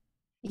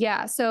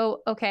 yeah. So,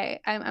 okay,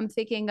 I'm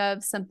thinking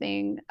of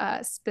something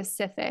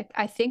specific.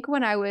 I think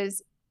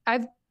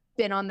I've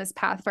been on this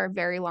path for a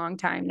very long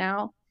time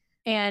now.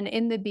 And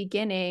in the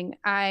beginning,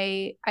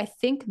 I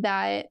think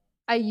that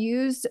I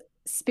used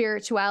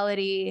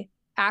spirituality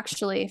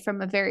actually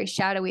from a very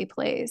shadowy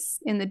place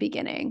in the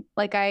beginning.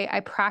 Like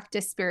I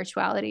practiced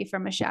spirituality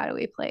from a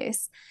shadowy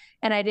place,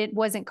 and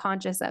wasn't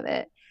conscious of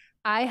it.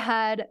 I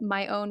had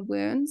my own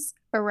wounds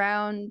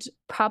around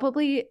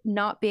probably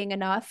not being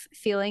enough,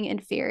 feeling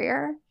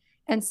inferior.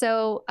 And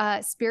so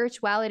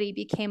spirituality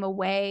became a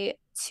way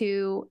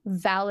to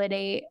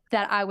validate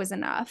that I was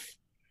enough.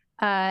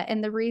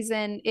 And the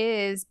reason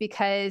is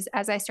because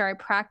as I started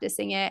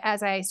practicing it,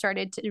 as I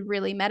started to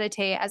really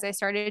meditate, as I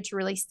started to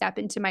really step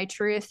into my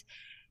truth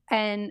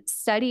and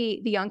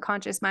study the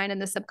unconscious mind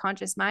and the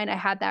subconscious mind, I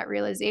had that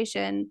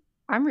realization,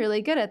 I'm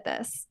really good at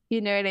this. You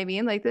know what I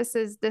mean? Like this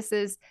is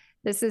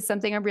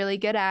something I'm really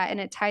good at. And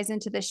it ties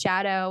into the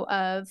shadow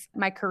of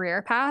my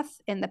career path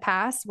in the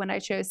past when I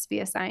chose to be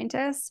a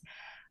scientist.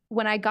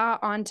 When I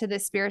got onto the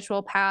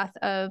spiritual path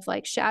of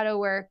like shadow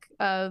work,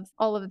 of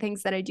all of the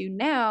things that I do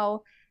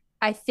now,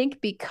 I think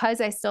because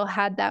I still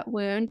had that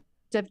wound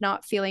of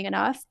not feeling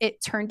enough,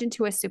 it turned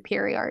into a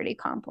superiority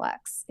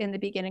complex in the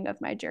beginning of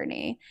my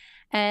journey.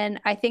 And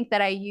I think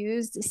that I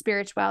used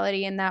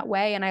spirituality in that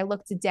way. And I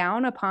looked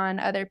down upon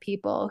other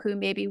people who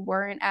maybe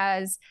weren't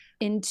as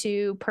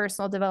into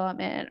personal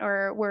development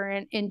or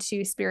weren't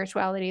into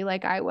spirituality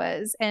like I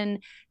was.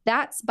 And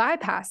that's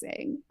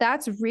bypassing.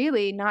 That's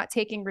really not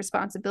taking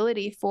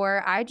responsibility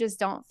for, I just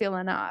don't feel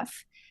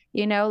enough.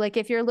 You know, like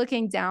if you're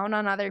looking down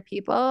on other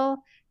people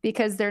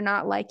because they're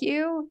not like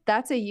you,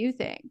 that's a you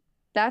thing.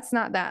 That's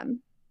not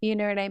them. You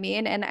know what I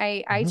mean? And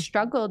I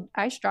struggled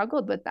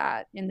with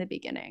that in the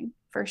beginning,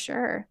 for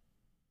sure.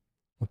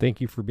 Well, thank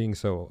you for being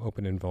so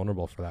open and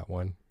vulnerable for that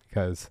one,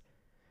 because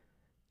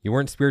you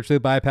weren't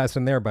spiritually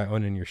bypassing there by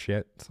owning your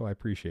shit. So I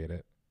appreciate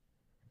it.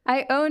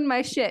 I own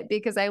my shit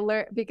because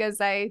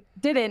I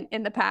didn't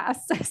in the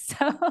past.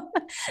 So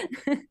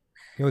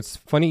It's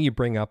funny you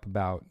bring up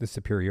about the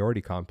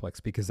superiority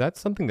complex, because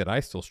that's something that I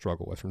still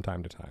struggle with from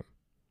time to time.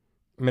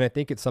 I mean, I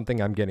think it's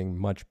something I'm getting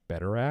much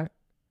better at,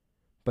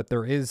 but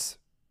there is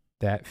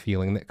that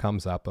feeling that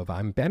comes up of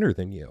I'm better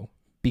than you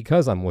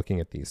because I'm looking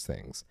at these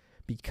things,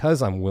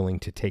 because I'm willing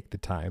to take the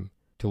time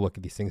to look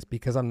at these things,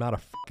 because I'm not a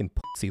fucking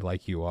pussy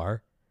like you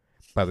are.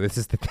 But this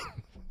is the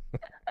thing.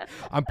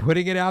 I'm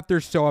putting it out there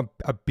so I'm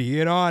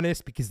being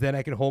honest, because then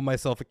I can hold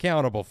myself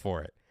accountable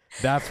for it.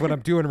 That's what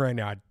I'm doing right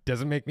now. It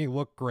doesn't make me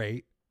look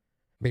great.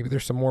 Maybe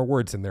there's some more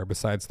words in there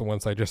besides the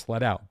ones I just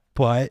let out,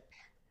 but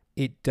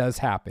it does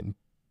happen.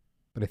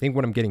 But I think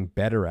what I'm getting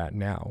better at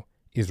now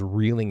is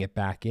reeling it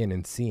back in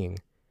and seeing,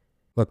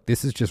 look,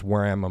 this is just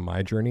where I am on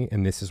my journey,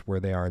 and this is where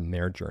they are in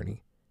their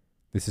journey.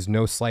 This is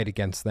no slight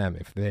against them.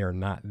 If they are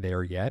not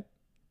there yet,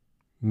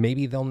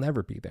 maybe they'll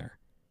never be there.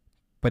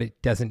 But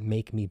it doesn't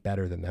make me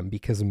better than them,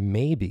 because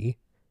maybe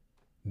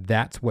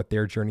that's what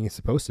their journey is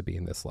supposed to be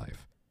in this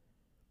life.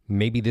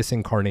 Maybe this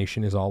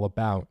incarnation is all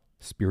about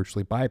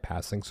spiritually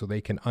bypassing so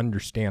they can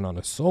understand on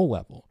a soul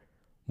level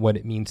what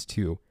it means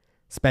to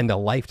spend a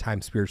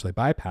lifetime spiritually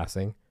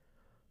bypassing,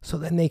 so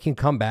then they can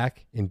come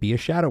back and be a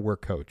shadow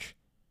work coach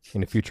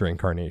in a future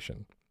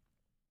incarnation.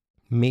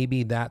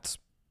 Maybe that's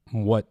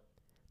what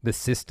the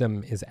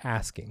system is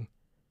asking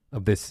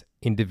of this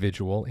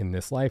individual in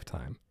this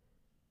lifetime.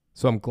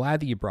 So I'm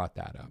glad that you brought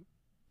that up.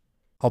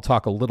 I'll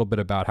talk a little bit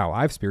about how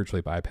I've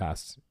spiritually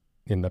bypassed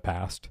in the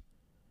past.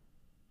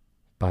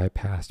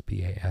 Bypassed,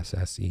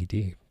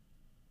 P-A-S-S-E-D.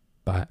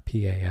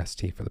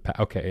 P-A-S-T for the past.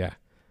 Okay, yeah.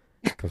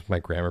 Comes my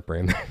grammar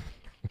brain there.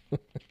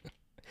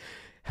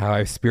 How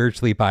I've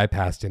spiritually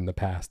bypassed in the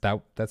past.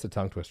 That's a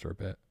tongue twister a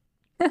bit.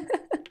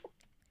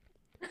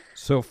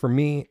 So for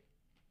me,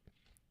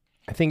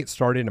 I think it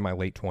started in my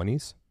late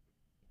 20s,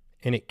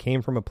 and it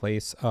came from a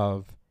place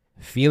of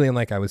feeling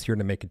like I was here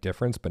to make a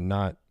difference, but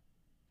not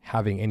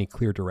having any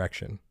clear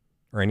direction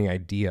or any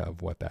idea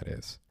of what that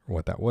is or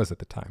what that was at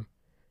the time.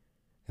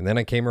 And then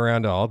I came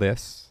around to all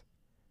this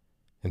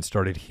and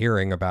started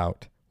hearing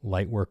about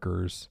light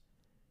workers,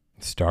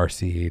 star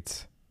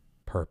seeds,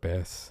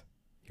 purpose,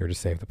 here to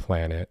save the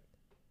planet.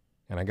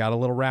 And I got a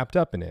little wrapped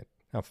up in it.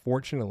 Now,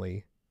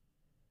 fortunately,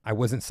 I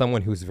wasn't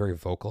someone who was very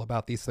vocal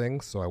about these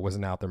things, so I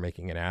wasn't out there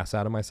making an ass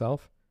out of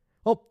myself.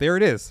 Oh, there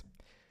it is.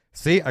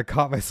 See, I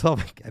caught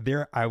myself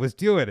there. I was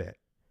doing it.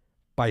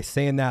 By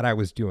saying that, I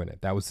was doing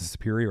it. That was the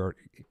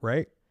superiority,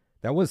 right?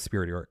 That was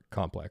superiority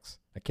complex.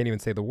 I can't even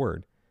say the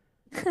word.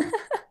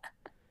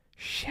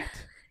 Shit.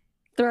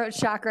 Throat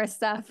chakra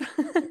stuff.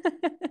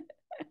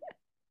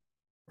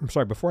 I'm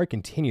sorry. Before I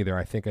continue there,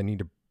 I think I need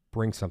to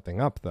bring something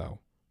up, though.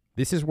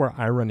 This is where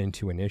I run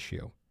into an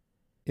issue,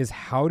 is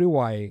how do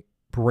I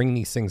bring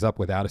these things up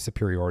without a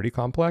superiority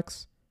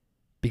complex?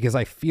 Because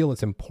I feel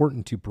it's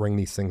important to bring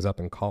these things up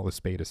and call a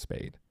spade a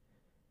spade.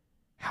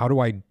 How do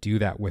I do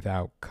that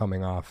without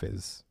coming off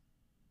as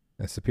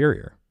a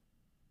superior?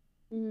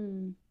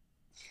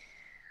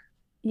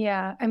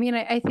 Yeah. I mean,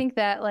 I think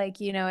that, like,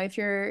 you know, if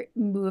you're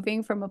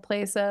moving from a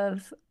place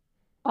of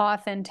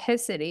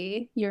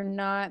authenticity, you're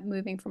not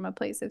moving from a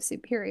place of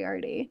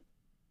superiority.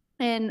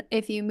 And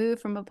if you move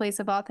from a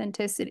place of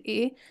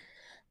authenticity,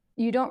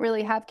 you don't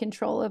really have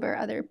control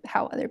over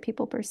how other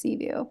people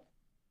perceive you.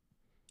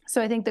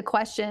 So I think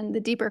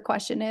the deeper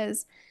question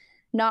is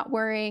not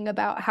worrying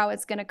about how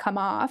it's going to come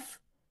off,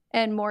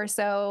 and more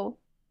so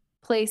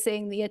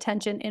placing the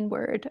attention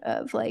inward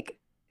of, like,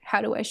 how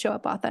do I show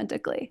up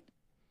authentically?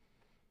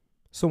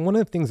 So one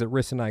of the things that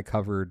Riss and I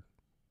covered,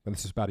 and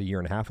this is about 1.5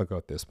 years ago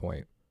at this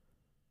point,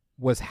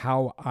 was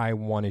how I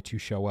wanted to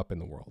show up in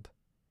the world.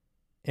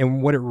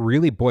 And what it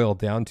really boiled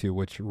down to,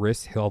 which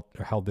Riss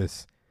held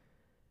this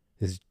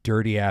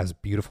dirty ass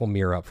beautiful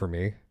mirror up for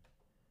me.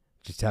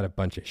 Just had a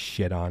bunch of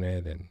shit on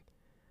it and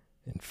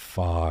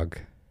fog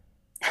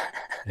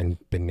and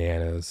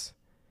bananas.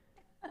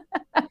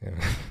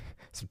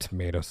 Some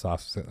tomato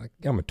sauce. Like,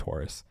 I'm a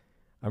Taurus.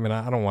 I mean,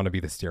 I don't want to be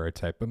the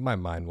stereotype, but my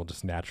mind will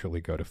just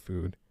naturally go to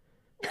food.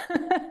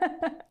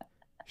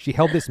 She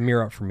held this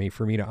mirror up for me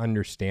to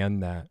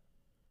understand that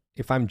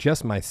if I'm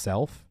just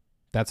myself,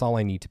 that's all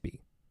I need to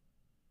be.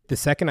 The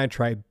second I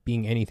try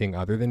being anything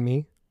other than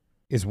me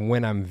is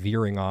when I'm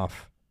veering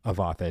off of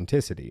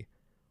authenticity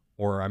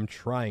or I'm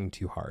trying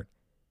too hard.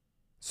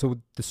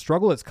 So the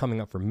struggle that's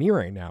coming up for me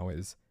right now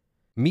is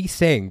me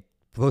saying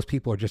those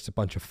people are just a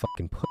bunch of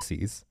fucking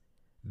pussies.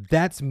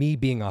 That's me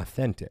being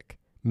authentic.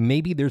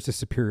 Maybe there's a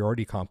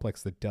superiority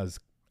complex that does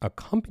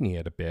accompany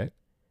it a bit,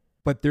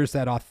 but there's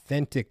that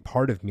authentic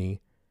part of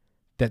me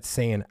that's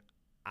saying,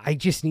 I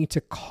just need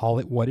to call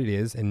it what it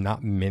is and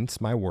not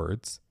mince my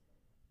words,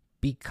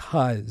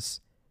 because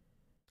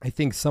I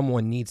think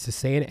someone needs to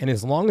say it. And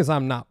as long as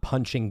I'm not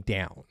punching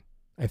down,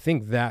 I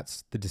think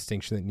that's the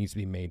distinction that needs to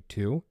be made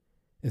too,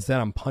 is that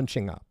I'm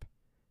punching up,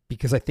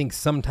 because I think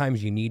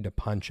sometimes you need to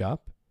punch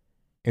up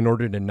in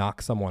order to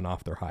knock someone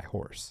off their high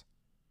horse.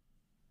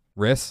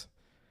 Riss,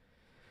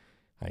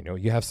 I know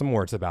you have some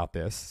words about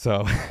this,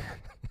 so.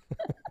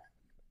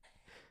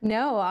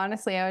 No,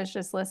 honestly, I was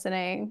just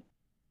listening.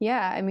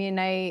 Yeah, I mean,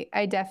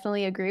 I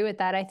definitely agree with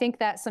that. I think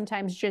that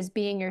sometimes just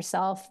being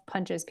yourself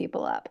punches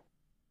people up,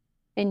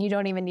 and you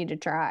don't even need to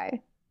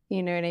try.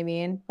 You know what I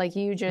mean? Like,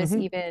 you just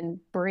even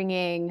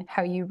bringing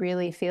how you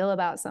really feel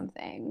about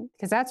something,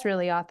 because that's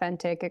really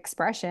authentic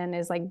expression,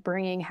 is like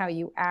bringing how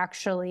you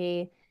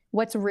actually,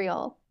 what's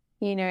real.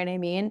 You know what I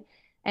mean?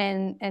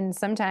 And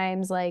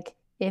sometimes, like,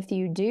 if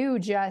you do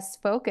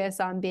just focus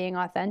on being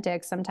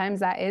authentic, sometimes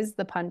that is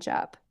the punch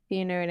up.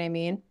 You know what I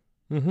mean?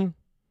 Mm-hmm.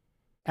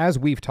 As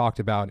we've talked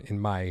about in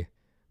my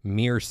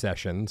mirror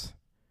sessions,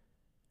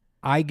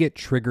 I get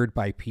triggered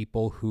by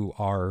people who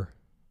are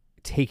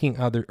taking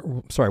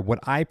what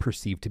I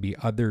perceive to be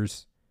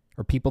others,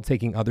 or people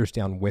taking others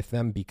down with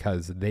them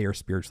because they are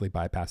spiritually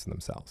bypassing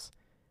themselves.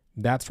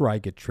 That's where I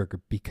get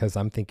triggered, because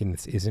I'm thinking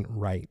this isn't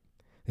right.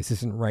 This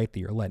isn't right that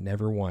you're letting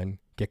everyone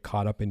get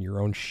caught up in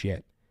your own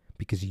shit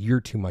because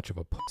you're too much of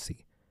a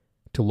pussy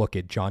to look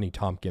at Johnny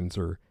Tompkins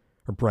or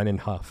Brennan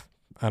Huff.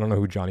 I don't know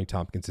who Johnny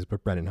Tompkins is,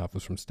 but Brennan Huff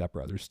was from Step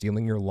Brothers,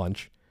 stealing your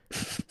lunch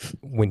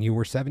when you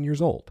were 7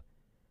 years old.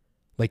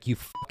 Like, you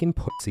fucking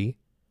pussy,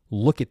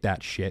 look at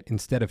that shit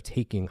instead of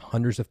taking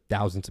hundreds of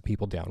thousands of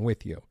people down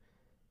with you.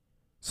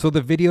 So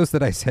the videos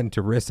that I sent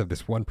to Riss of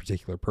this one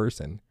particular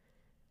person,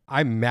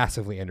 I'm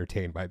massively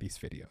entertained by these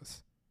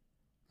videos.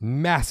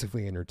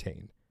 Massively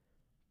entertained.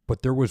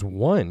 But there was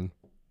one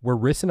where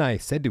Riss and I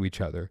said to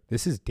each other,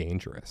 this is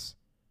dangerous.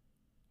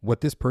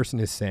 What this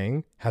person is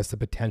saying has the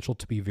potential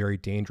to be very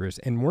dangerous.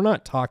 And we're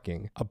not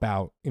talking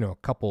about, a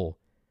couple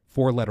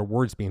 4-letter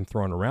words being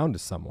thrown around to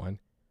someone.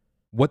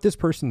 What this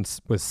person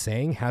was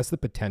saying has the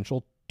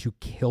potential to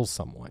kill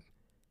someone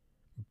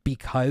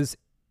because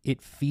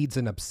it feeds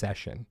an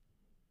obsession.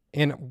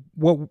 And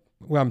what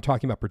I'm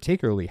talking about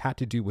particularly had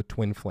to do with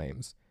twin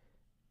flames.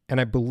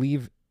 And I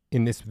believe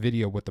in this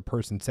video, what the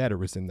person said, or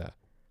was in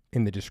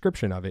the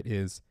description of it,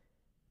 is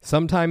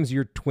sometimes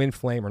your twin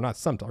flame, or not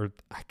sometimes,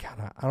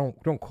 or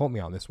don't quote me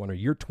on this one, or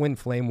your twin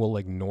flame will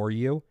ignore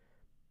you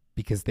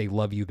because they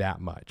love you that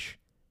much.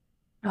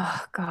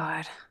 Oh,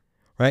 God.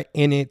 Right?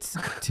 And it's,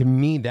 to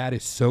me, that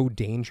is so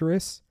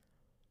dangerous,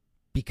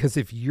 because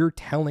if you're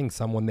telling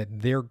someone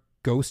that they're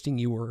ghosting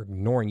you or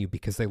ignoring you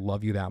because they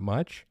love you that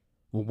much,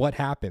 well, what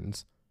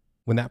happens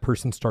when that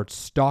person starts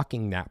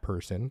stalking that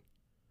person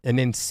and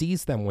then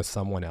sees them with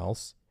someone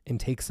else and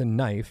takes a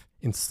knife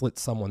and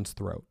slits someone's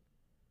throat?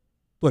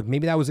 Look,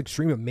 maybe that was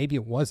extreme, but maybe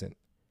it wasn't.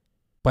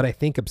 But I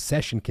think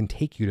obsession can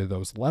take you to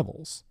those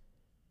levels.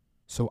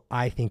 So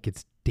I think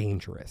it's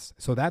dangerous.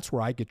 So that's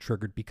where I get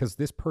triggered, because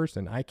this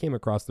person, I came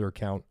across their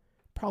account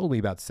probably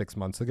about 6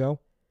 months ago,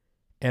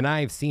 and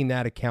I've seen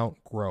that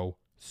account grow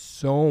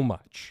so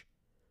much.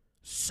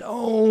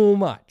 So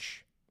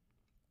much.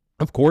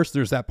 Of course,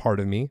 there's that part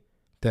of me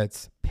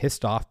that's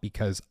pissed off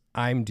because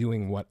I'm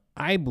doing what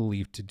I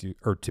believe to do,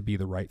 or to be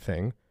the right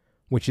thing,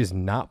 which is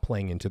not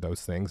playing into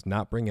those things,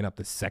 not bringing up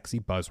the sexy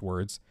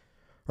buzzwords,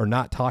 or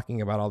not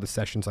talking about all the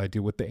sessions I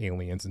do with the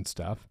aliens and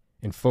stuff,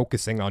 and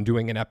focusing on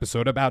doing an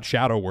episode about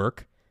shadow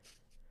work,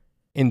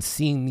 and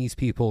seeing these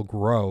people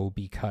grow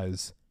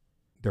because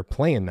they're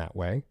playing that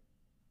way.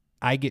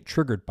 I get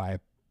triggered by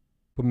it,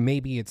 but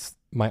maybe it's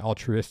my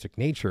altruistic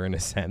nature in a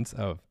sense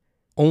of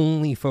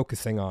only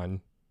focusing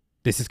on,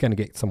 this is going to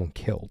get someone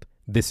killed.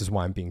 This is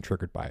why I'm being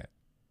triggered by it.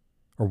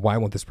 Or why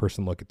won't this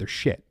person look at their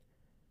shit?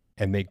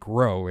 And they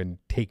grow and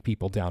take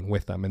people down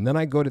with them. And then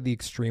I go to the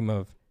extreme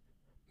of,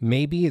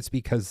 maybe it's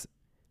because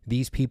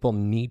these people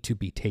need to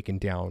be taken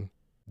down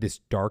this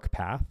dark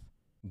path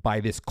by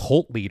this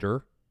cult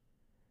leader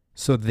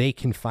so they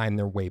can find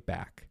their way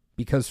back.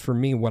 Because for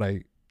me, what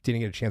I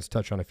didn't get a chance to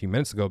touch on a few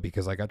minutes ago,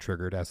 because I got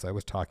triggered as I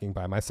was talking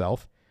by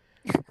myself,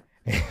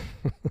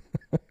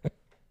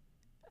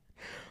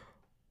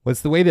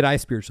 was the way that I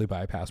spiritually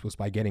bypassed was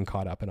by getting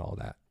caught up in all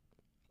that.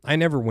 I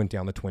never went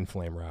down the twin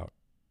flame route.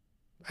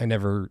 I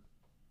never,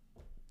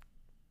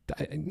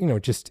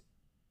 just,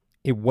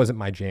 it wasn't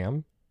my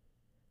jam.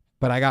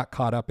 But I got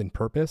caught up in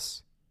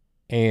purpose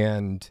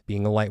and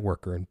being a light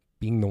worker and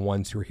being the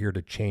ones who are here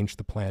to change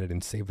the planet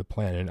and save the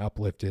planet and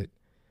uplift it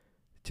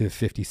to the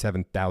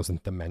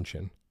 57,000th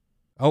dimension.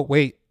 Oh,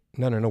 wait.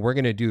 No. We're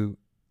going to do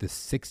the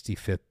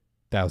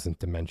 65,000th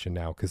dimension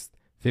now, because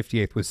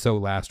 58th was so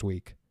last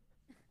week.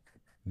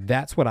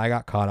 That's what I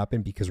got caught up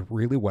in, because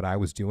really what I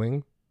was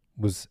doing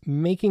was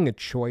making a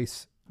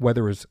choice,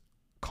 whether it was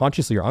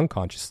consciously or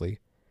unconsciously,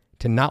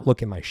 to not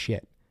look at my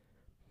shit,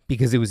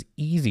 because it was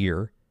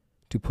easier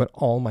to put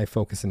all my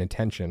focus and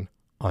attention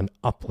on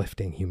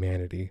uplifting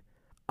humanity,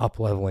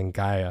 up-leveling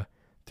Gaia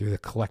through the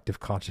collective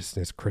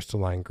consciousness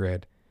crystalline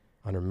grid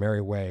on her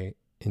merry way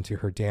into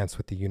her dance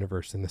with the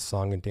universe in the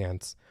song and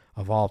dance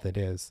of all that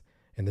is,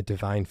 and the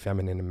divine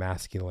feminine and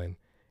masculine,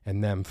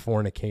 and them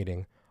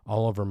fornicating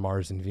all over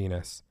Mars and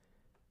Venus.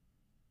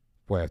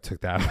 Boy, I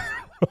took that.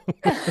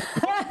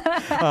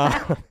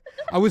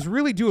 I was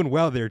really doing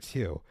well there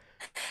too.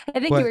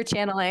 I think you were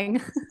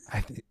channeling.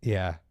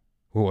 Yeah.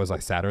 Who was I,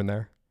 Saturn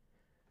there?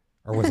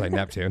 Or was I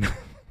Neptune?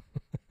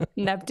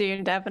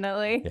 Neptune,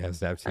 definitely. Yeah, it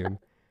was Neptune.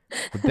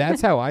 But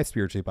that's how I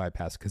spiritually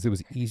bypassed, because it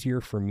was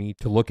easier for me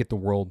to look at the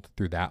world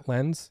through that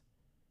lens,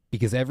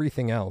 because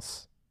everything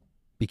else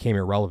became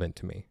irrelevant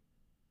to me.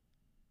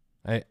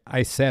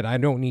 I said, I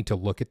don't need to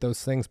look at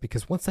those things,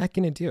 because what's that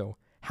going to do?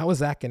 How is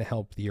that going to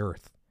help the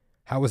earth?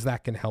 How is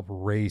that going to help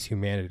raise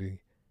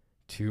humanity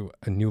to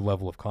a new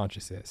level of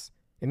consciousness?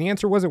 And the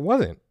answer was it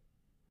wasn't.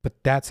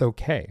 But that's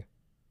okay.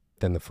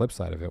 Then the flip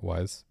side of it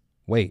was,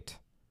 wait,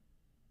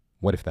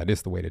 what if that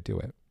is the way to do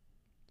it?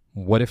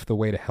 What if the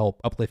way to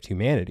help uplift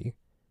humanity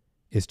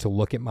is to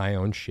look at my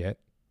own shit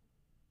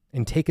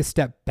and take a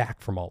step back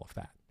from all of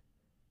that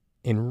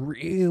and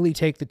really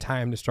take the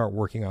time to start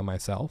working on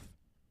myself,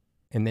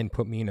 and then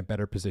put me in a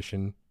better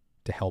position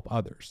to help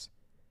others?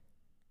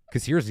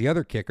 Because here's the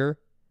other kicker.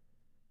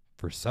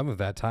 For some of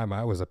that time,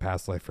 I was a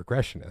past life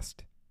regressionist.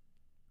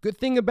 Good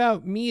thing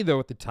about me, though,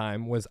 at the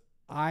time was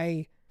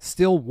I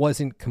still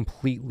wasn't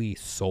completely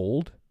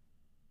sold.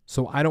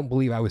 So I don't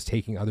believe I was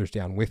taking others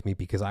down with me,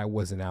 because I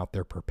wasn't out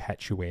there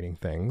perpetuating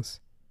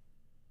things.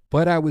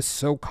 But I was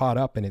so caught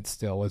up in it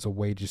still as a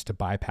way just to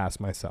bypass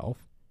myself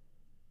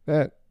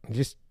that I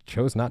just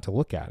chose not to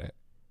look at it.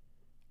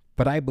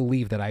 But I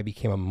believe that I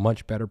became a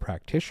much better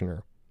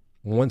practitioner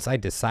once I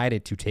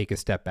decided to take a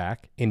step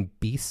back and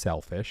be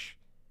selfish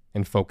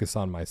and focus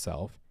on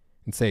myself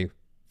and say,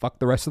 fuck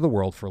the rest of the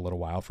world for a little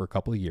while, for a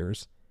couple of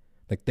years.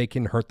 Like, they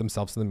can hurt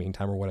themselves in the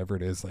meantime or whatever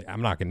it is. Like,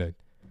 I'm not going to,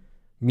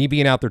 me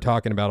being out there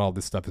talking about all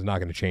this stuff is not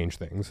going to change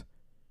things.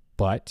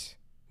 But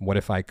what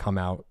if I come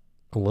out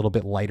a little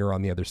bit lighter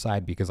on the other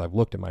side, because I've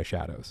looked at my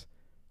shadows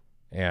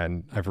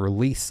and I've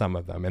released some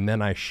of them, and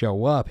then I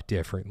show up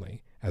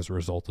differently as a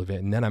result of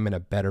it. And then I'm in a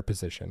better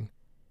position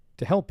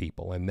to help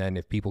people. And then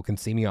if people can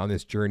see me on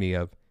this journey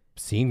of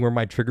seeing where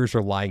my triggers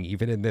are lying,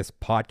 even in this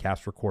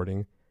podcast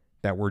recording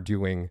that we're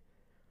doing,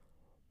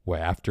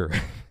 well, after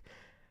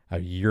a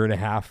year and a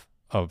half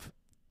of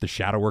the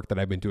shadow work that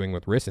I've been doing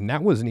with Riss, and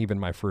that wasn't even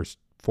my first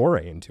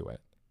foray into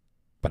it.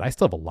 But I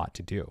still have a lot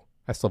to do.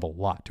 I still have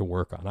a lot to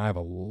work on. I have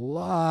a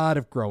lot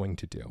of growing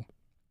to do.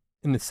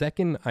 And the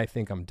second I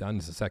think I'm done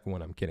is the second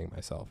one I'm kidding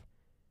myself.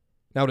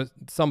 Now, at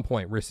some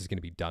point, Riss is going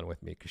to be done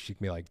with me, because she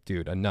can be like,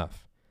 dude,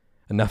 enough.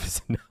 Enough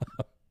is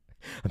enough.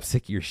 I'm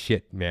sick of your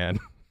shit, man.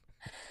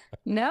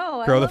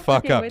 No, Grow I the love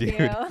fuck fucking up, with dude.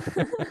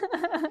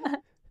 you.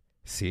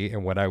 See,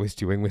 and what I was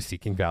doing was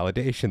seeking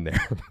validation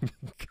there.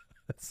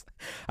 Because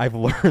I've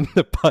learned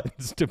the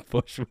buttons to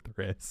push with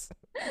Riss.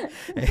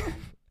 And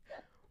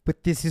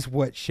But this is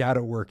what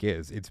shadow work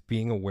is. It's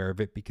being aware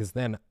of it, because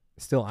then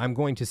still I'm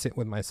going to sit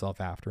with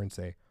myself after and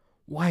say,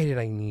 why did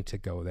I need to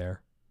go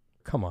there?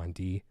 Come on,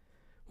 D.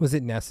 Was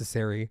it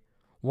necessary?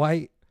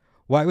 Why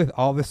with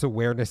all this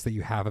awareness that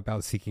you have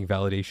about seeking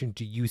validation,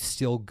 do you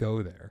still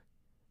go there?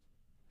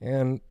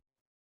 And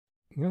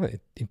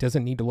it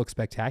doesn't need to look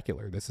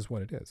spectacular. This is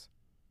what it is.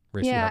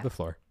 Riss, you have the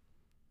floor.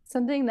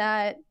 Something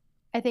that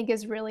I think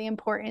is really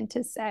important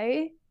to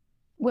say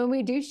when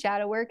we do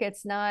shadow work,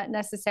 it's not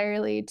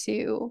necessarily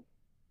to,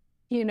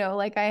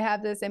 like I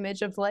have this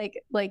image of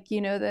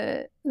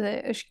the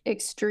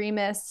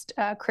extremist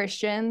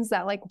Christians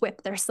that like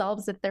whip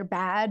themselves if they're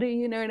bad.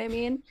 You know what I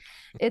mean?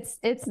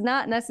 It's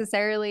not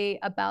necessarily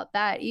about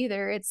that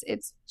either.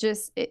 It's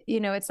just,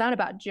 it's not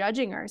about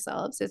judging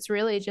ourselves. It's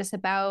really just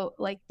about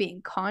like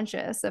being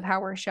conscious of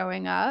how we're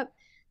showing up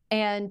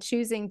and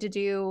choosing to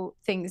do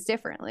things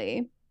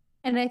differently.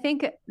 And I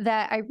think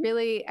that I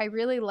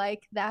really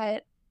like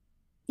that,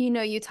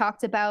 you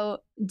talked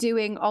about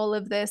doing all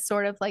of this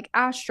sort of like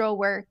astral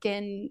work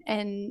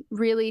and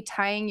really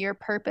tying your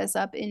purpose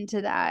up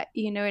into that,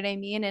 you know what I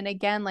mean? And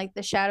again, like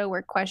the shadow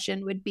work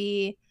question would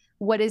be,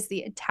 what is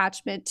the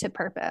attachment to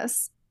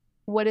purpose?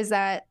 What is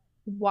that?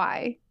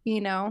 Why?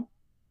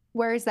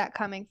 Where is that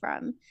coming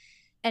from?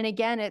 And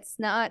again, it's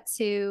not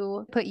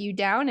to put you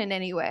down in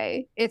any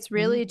way. It's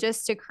really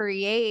just to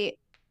create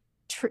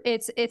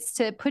it's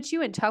to put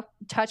you in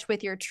touch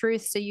with your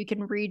truth so you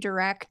can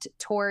redirect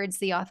towards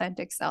the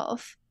authentic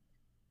self.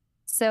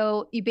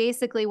 So you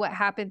basically, what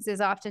happens is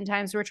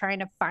oftentimes we're trying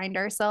to find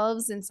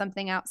ourselves in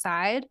something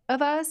outside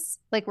of us.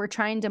 Like we're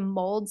trying to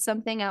mold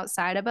something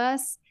outside of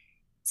us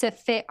to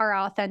fit our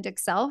authentic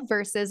self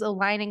versus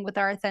aligning with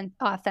our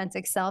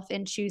authentic self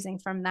and choosing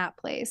from that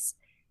place.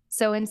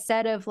 So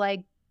instead of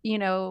like,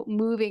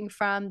 moving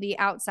from the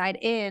outside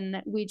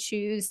in, we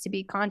choose to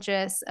be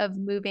conscious of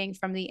moving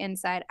from the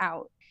inside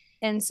out.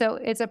 And so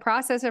it's a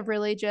process of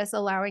really just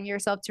allowing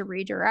yourself to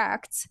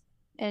redirect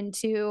and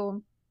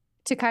to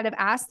kind of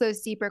ask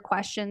those deeper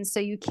questions so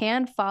you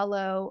can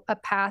follow a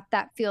path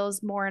that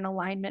feels more in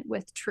alignment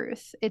with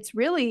truth. It's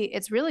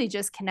really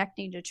just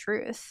connecting to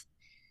truth,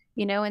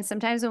 and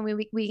sometimes when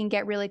we can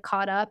get really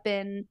caught up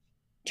in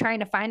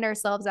trying to find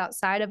ourselves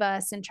outside of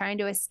us and trying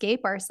to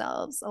escape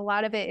ourselves. A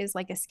lot of it is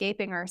like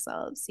escaping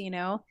ourselves,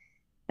 and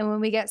when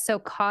we get so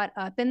caught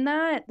up in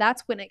that,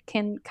 that's when it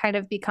can kind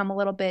of become a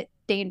little bit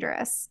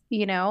dangerous,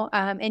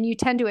 and you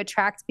tend to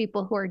attract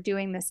people who are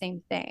doing the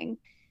same thing.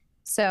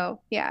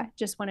 So yeah,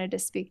 just wanted to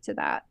speak to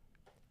that.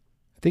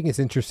 I think it's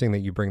interesting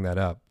that you bring that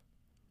up,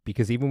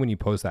 because even when you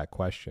pose that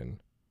question,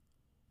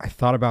 I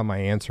thought about my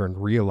answer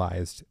and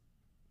realized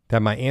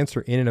that my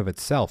answer in and of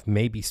itself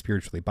may be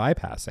spiritually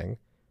bypassing.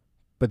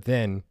 But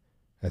then,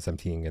 as I'm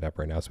teeing it up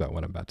right now, it's about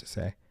what I'm about to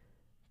say.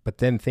 But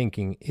then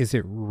thinking, is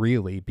it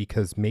really?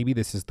 Because maybe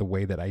this is the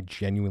way that I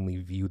genuinely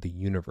view the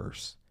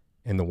universe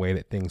and the way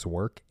that things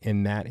work.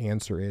 And that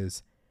answer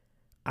is,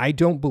 I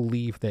don't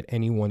believe that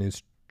anyone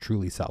is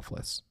truly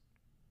selfless.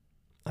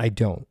 I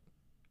don't.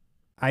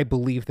 I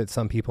believe that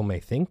some people may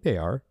think they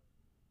are.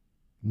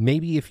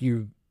 Maybe if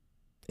you've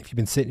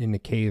been sitting in a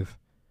cave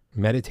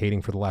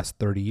meditating for the last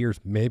 30 years,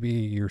 maybe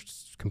you're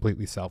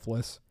completely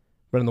selfless.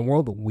 But in the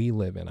world that we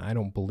live in, I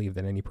don't believe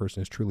that any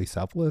person is truly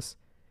selfless,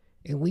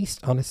 at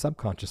least on a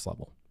subconscious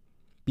level.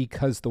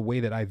 Because the way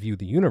that I view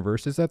the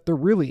universe is that there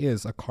really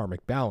is a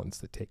karmic balance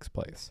that takes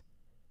place.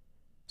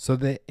 So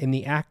that in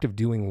the act of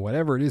doing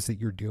whatever it is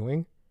that you're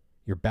doing,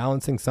 you're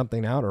balancing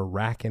something out or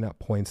racking up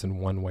points in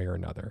one way or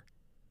another.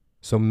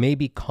 So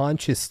maybe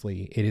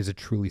consciously it is a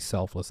truly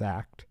selfless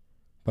act.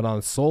 But on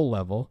a soul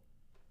level,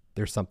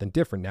 there's something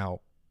different.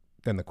 Now,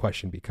 then the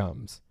question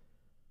becomes,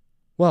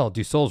 well,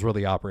 do souls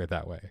really operate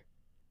that way?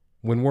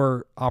 When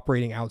we're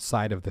operating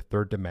outside of the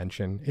third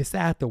dimension, is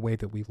that the way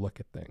that we look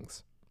at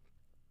things?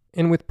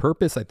 And with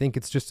purpose, I think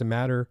it's just a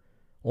matter,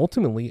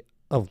 ultimately,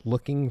 of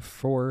looking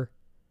for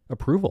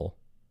approval,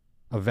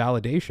 of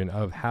validation,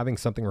 of having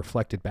something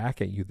reflected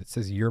back at you that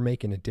says you're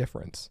making a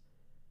difference.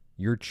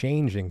 You're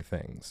changing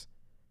things.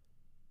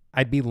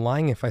 I'd be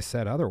lying if I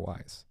said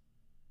otherwise.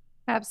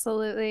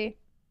 Absolutely.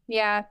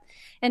 Yeah.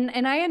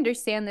 And I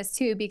understand this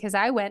too, because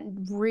I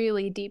went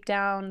really deep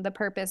down the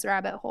purpose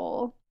rabbit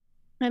hole.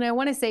 And I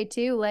want to say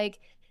too, like,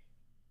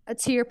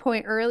 to your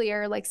point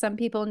earlier, like some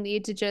people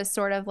need to just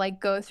sort of like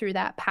go through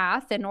that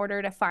path in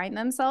order to find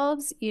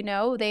themselves.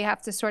 They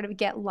have to sort of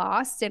get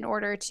lost in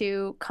order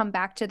to come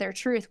back to their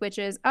truth, which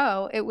is,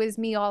 oh, it was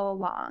me all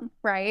along,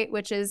 right?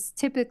 Which is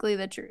typically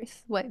the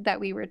truth that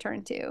we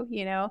return to,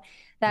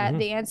 that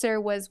the answer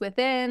was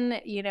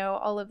within,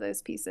 all of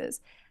those pieces.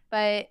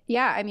 But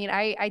yeah, I mean,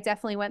 I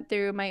definitely went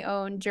through my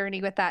own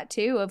journey with that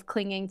too, of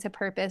clinging to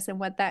purpose and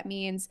what that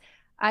means.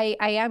 I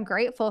am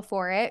grateful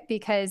for it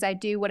because I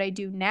do what I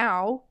do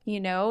now,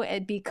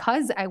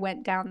 because I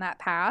went down that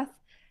path.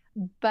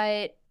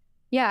 But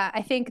yeah,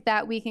 I think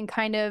that we can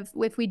kind of,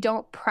 if we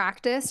don't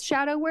practice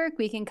shadow work,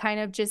 we can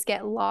kind of just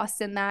get lost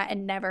in that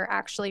and never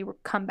actually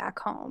come back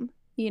home.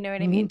 You know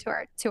what I mean?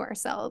 To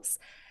ourselves.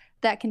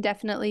 That can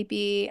definitely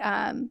be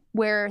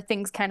where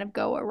things kind of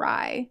go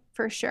awry,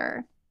 for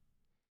sure.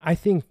 I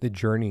think the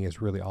journey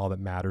is really all that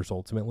matters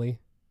ultimately.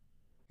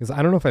 Because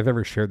I don't know if I've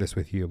ever shared this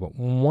with you, but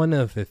one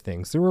of the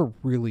things, there were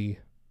really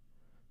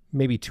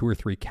maybe 2 or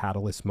 3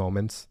 catalyst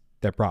moments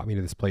that brought me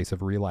to this place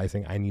of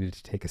realizing I needed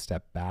to take a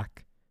step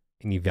back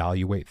and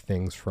evaluate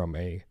things from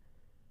a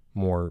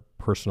more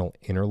personal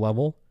inner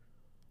level.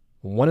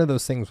 One of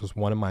those things was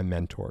one of my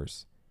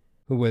mentors,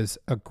 who was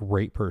a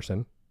great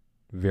person,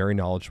 very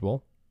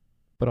knowledgeable,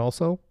 but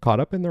also caught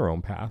up in their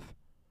own path.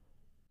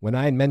 When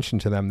I had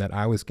mentioned to them that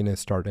I was going to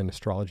start an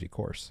astrology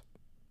course,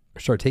 or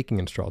start taking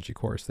an astrology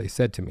course, they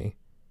said to me,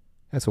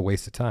 "That's a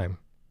waste of time.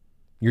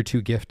 You're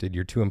too gifted.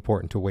 You're too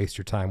important to waste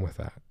your time with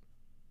that."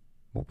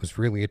 What was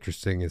really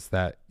interesting is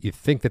that you'd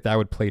think that that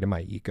would play to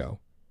my ego.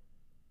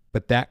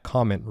 But that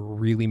comment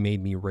really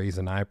made me raise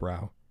an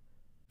eyebrow,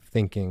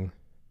 thinking,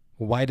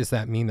 well, why does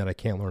that mean that I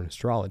can't learn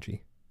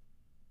astrology?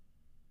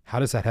 How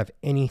does that have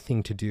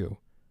anything to do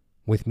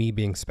with me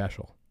being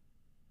special?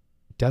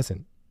 It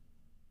doesn't.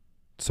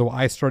 So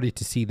I started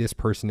to see this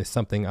person as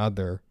something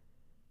other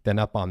than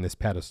up on this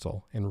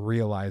pedestal, and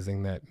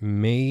realizing that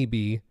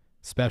maybe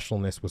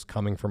specialness was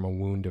coming from a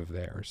wound of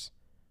theirs.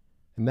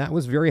 And that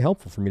was very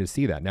helpful for me to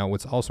see that. Now,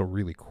 what's also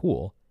really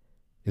cool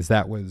is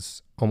that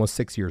was almost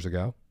 6 years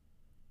ago.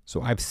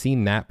 So I've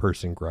seen that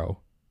person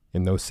grow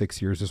in those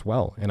 6 years as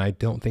well. And I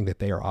don't think that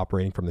they are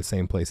operating from the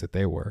same place that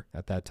they were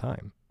at that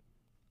time.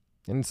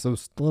 And it's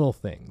those little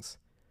things.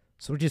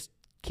 So just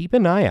keep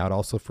an eye out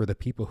also for the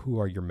people who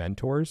are your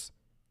mentors,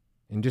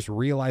 and just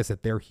realize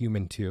that they're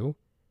human too,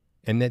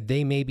 and that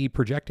they may be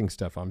projecting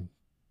stuff on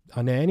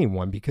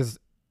anyone, because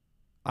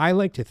I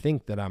like to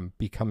think that I'm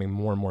becoming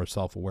more and more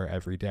self-aware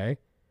every day,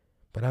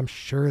 but I'm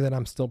sure that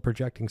I'm still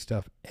projecting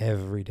stuff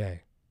every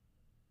day.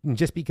 And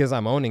just because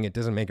I'm owning it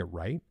doesn't make it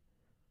right.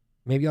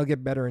 Maybe I'll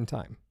get better in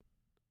time.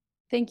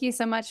 Thank you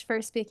so much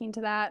for speaking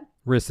to that.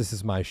 Riss, this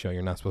is my show.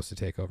 You're not supposed to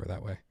take over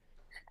that way.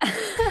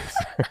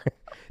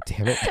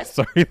 Damn it.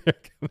 Sorry.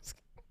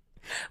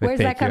 Where's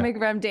that coming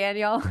from,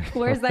 Daniel?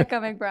 Where's that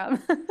coming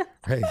from?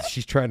 Right,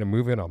 she's trying to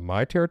move in on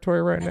my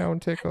territory right now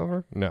and take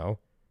over? No,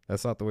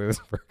 that's not the way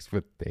this works.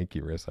 But thank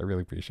you, Riss. I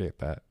really appreciate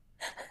that.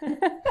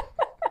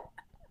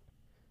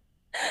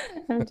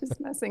 I'm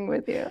just messing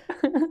with you.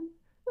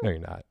 No, you're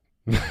not.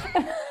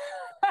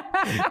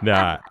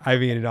 Nah, I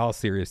mean, in all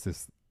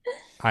seriousness,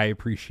 I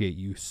appreciate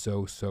you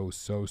so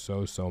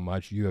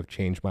much. You have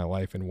changed my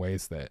life in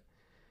ways that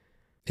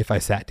if I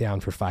sat down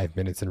for 5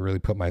 minutes and really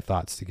put my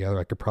thoughts together,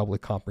 I could probably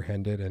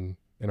comprehend it and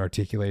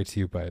articulate it to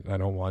you, but I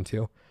don't want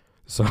to.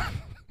 So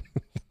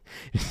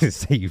to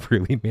say you've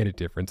really made a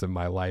difference in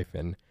my life.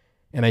 And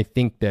I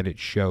think that it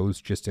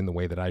shows just in the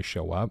way that I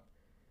show up.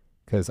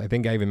 Because I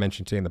think I even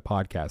mentioned today in the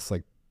podcast,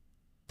 like,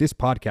 this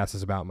podcast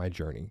is about my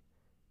journey.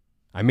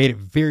 I made it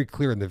very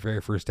clear in the very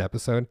first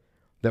episode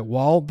that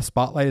while the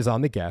spotlight is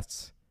on the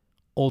guests,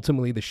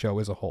 ultimately the show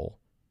as a whole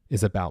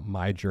is about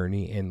my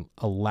journey and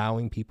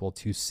allowing people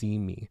to see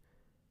me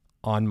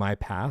on my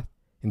path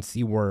and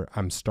see where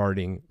I'm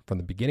starting from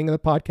the beginning of the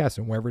podcast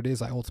and wherever it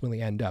is I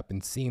ultimately end up,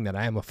 and seeing that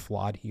I am a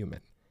flawed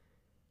human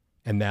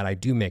and that I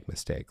do make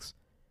mistakes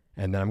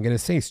and that I'm going to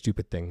say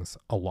stupid things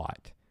a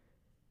lot,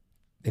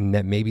 and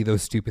that maybe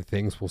those stupid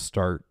things will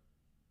start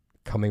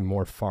coming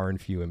more far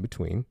and few in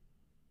between.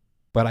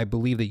 But I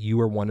believe that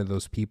you are one of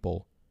those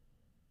people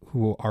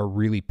who are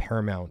really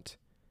paramount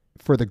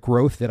for the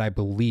growth that I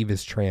believe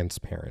is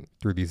transparent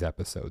through these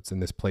episodes in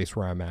this place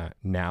where I'm at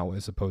now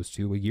as opposed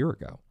to a year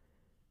ago.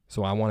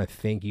 So I want to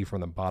thank you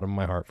from the bottom of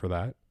my heart for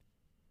that.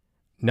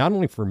 Not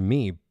only for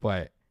me,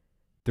 but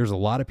there's a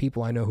lot of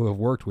people I know who have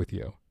worked with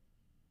you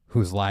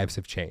whose lives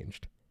have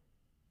changed.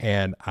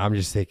 And I'm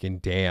just thinking,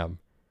 damn.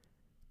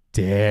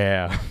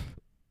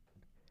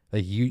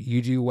 Like,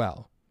 you do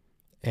well.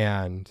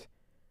 And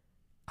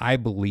I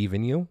believe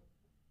in you.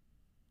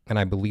 And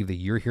I believe that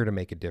you're here to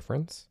make a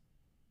difference.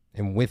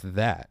 And with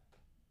that,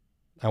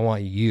 I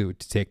want you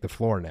to take the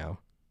floor now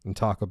and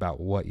talk about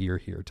what you're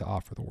here to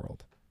offer the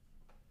world.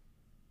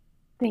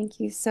 Thank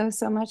you so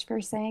much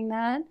for saying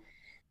that.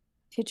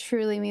 It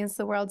truly means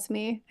the world to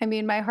me. I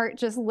mean, my heart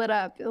just lit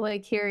up,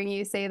 like, hearing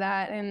you say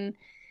that. And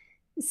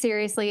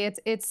seriously,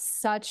 it's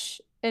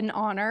such an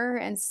honor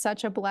and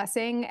such a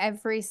blessing.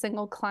 Every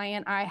single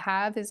client I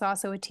have is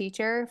also a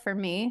teacher for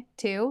me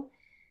too.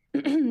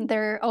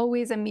 They're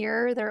always a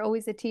mirror. They're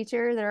always a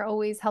teacher. They're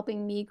always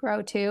helping me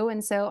grow too.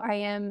 And so I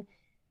am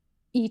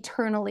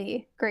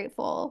eternally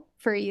grateful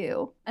for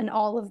you and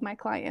all of my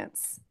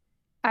clients.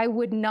 I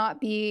would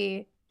not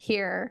be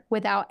here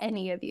without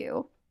any of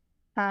you.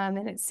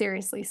 And it's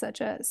seriously such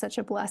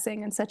a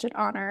blessing and such an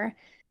honor.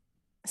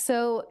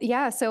 So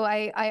yeah, so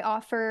I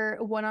offer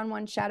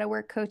one-on-one shadow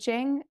work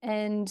coaching,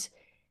 and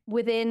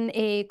within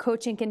a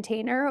coaching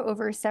container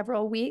over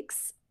several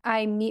weeks,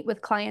 I meet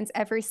with clients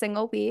every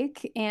single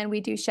week and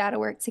we do shadow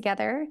work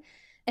together.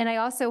 And I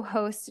also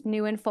host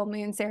new and full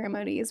moon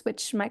ceremonies,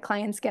 which my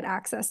clients get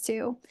access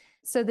to.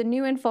 So the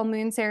new and full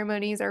moon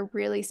ceremonies are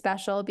really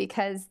special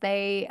because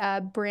they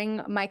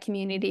bring my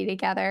community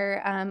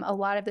together. A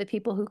lot of the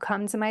people who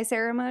come to my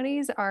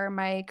ceremonies are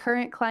my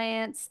current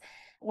clients.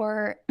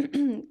 or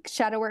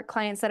shadow work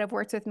clients that have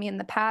worked with me in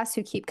the past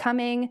who keep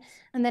coming.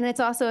 And then it's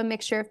also a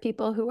mixture of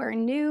people who are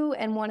new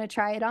and want to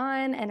try it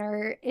on and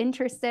are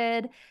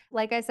interested.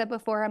 Like I said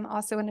before, I'm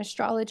also an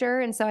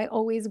astrologer, and so I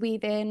always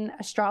weave in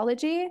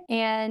astrology.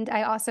 And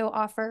I also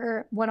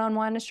offer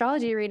one-on-one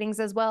astrology readings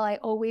as well. I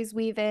always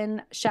weave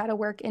in shadow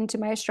work into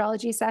my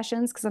astrology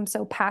sessions because I'm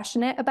so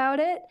passionate about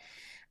it.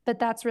 But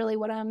that's really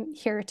what I'm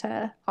here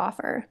to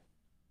offer.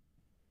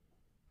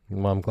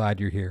 Well, I'm glad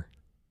you're here.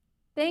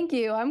 Thank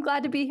you. I'm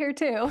glad to be here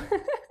too.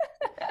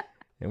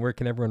 And where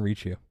can everyone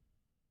reach you?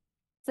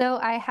 So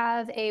I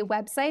have a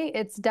website.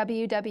 It's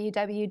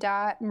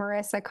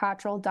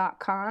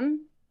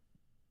www.marissacottrill.com.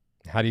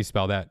 How do you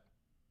spell that?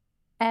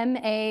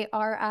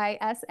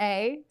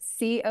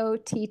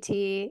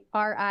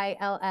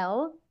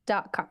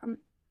 MARISACOTTRILL.com.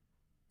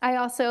 I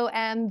also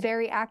am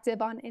very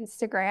active on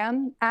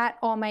Instagram at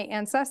All My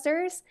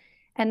Ancestors.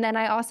 And then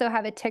I also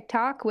have a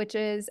TikTok, which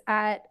is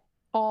at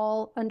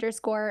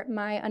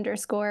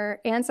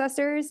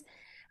all_my_ancestors.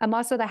 I'm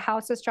also the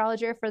house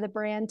astrologer for the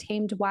brand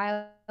Tamed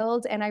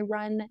Wild, and I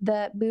run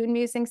the moon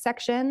musing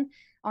section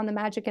on the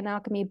Magic and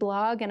Alchemy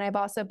blog. And I've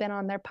also been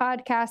on their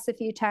podcast a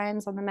few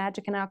times on the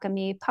Magic and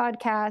Alchemy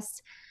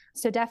podcast.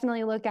 So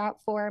definitely look out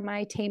for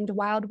my Tamed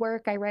Wild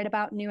work. I write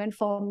about new and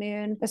full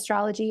moon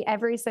astrology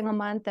every single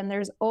month, and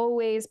there's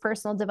always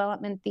personal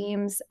development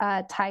themes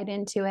tied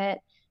into it.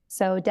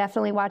 So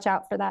definitely watch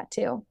out for that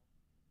too.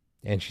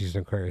 And she's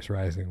an Aquarius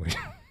rising.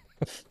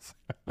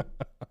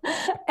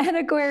 And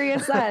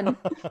Aquarius sun.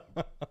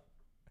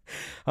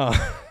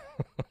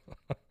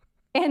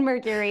 And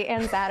Mercury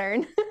and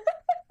Saturn.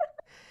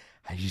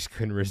 I just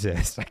couldn't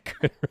resist. I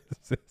couldn't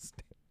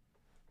resist.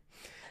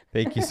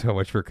 Thank you so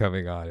much for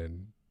coming on,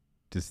 and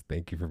just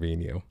thank you for being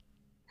you.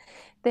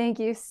 Thank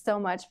you so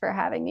much for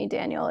having me,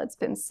 Daniel. It's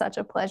been such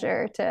a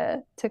pleasure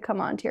to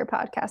come on to your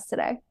podcast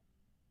today.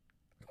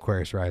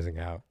 Aquarius rising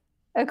out.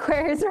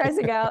 Aquarius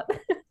rising out.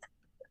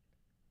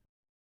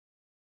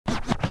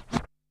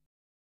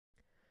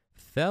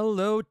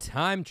 Fellow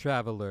time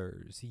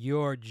travelers,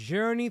 your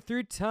journey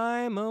through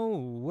time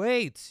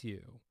awaits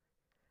you.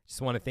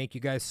 Just want to thank you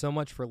guys so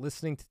much for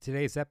listening to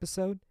today's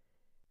episode.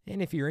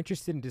 And if you're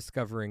interested in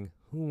discovering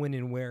who, when,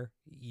 and where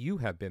you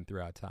have been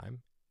throughout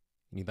time,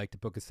 and you'd like to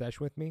book a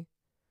session with me,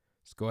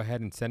 just go ahead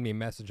and send me a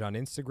message on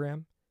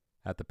Instagram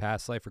at The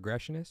Past Life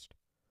Regressionist,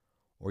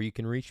 or you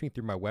can reach me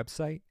through my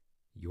website,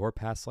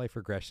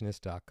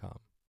 yourpastliferegressionist.com.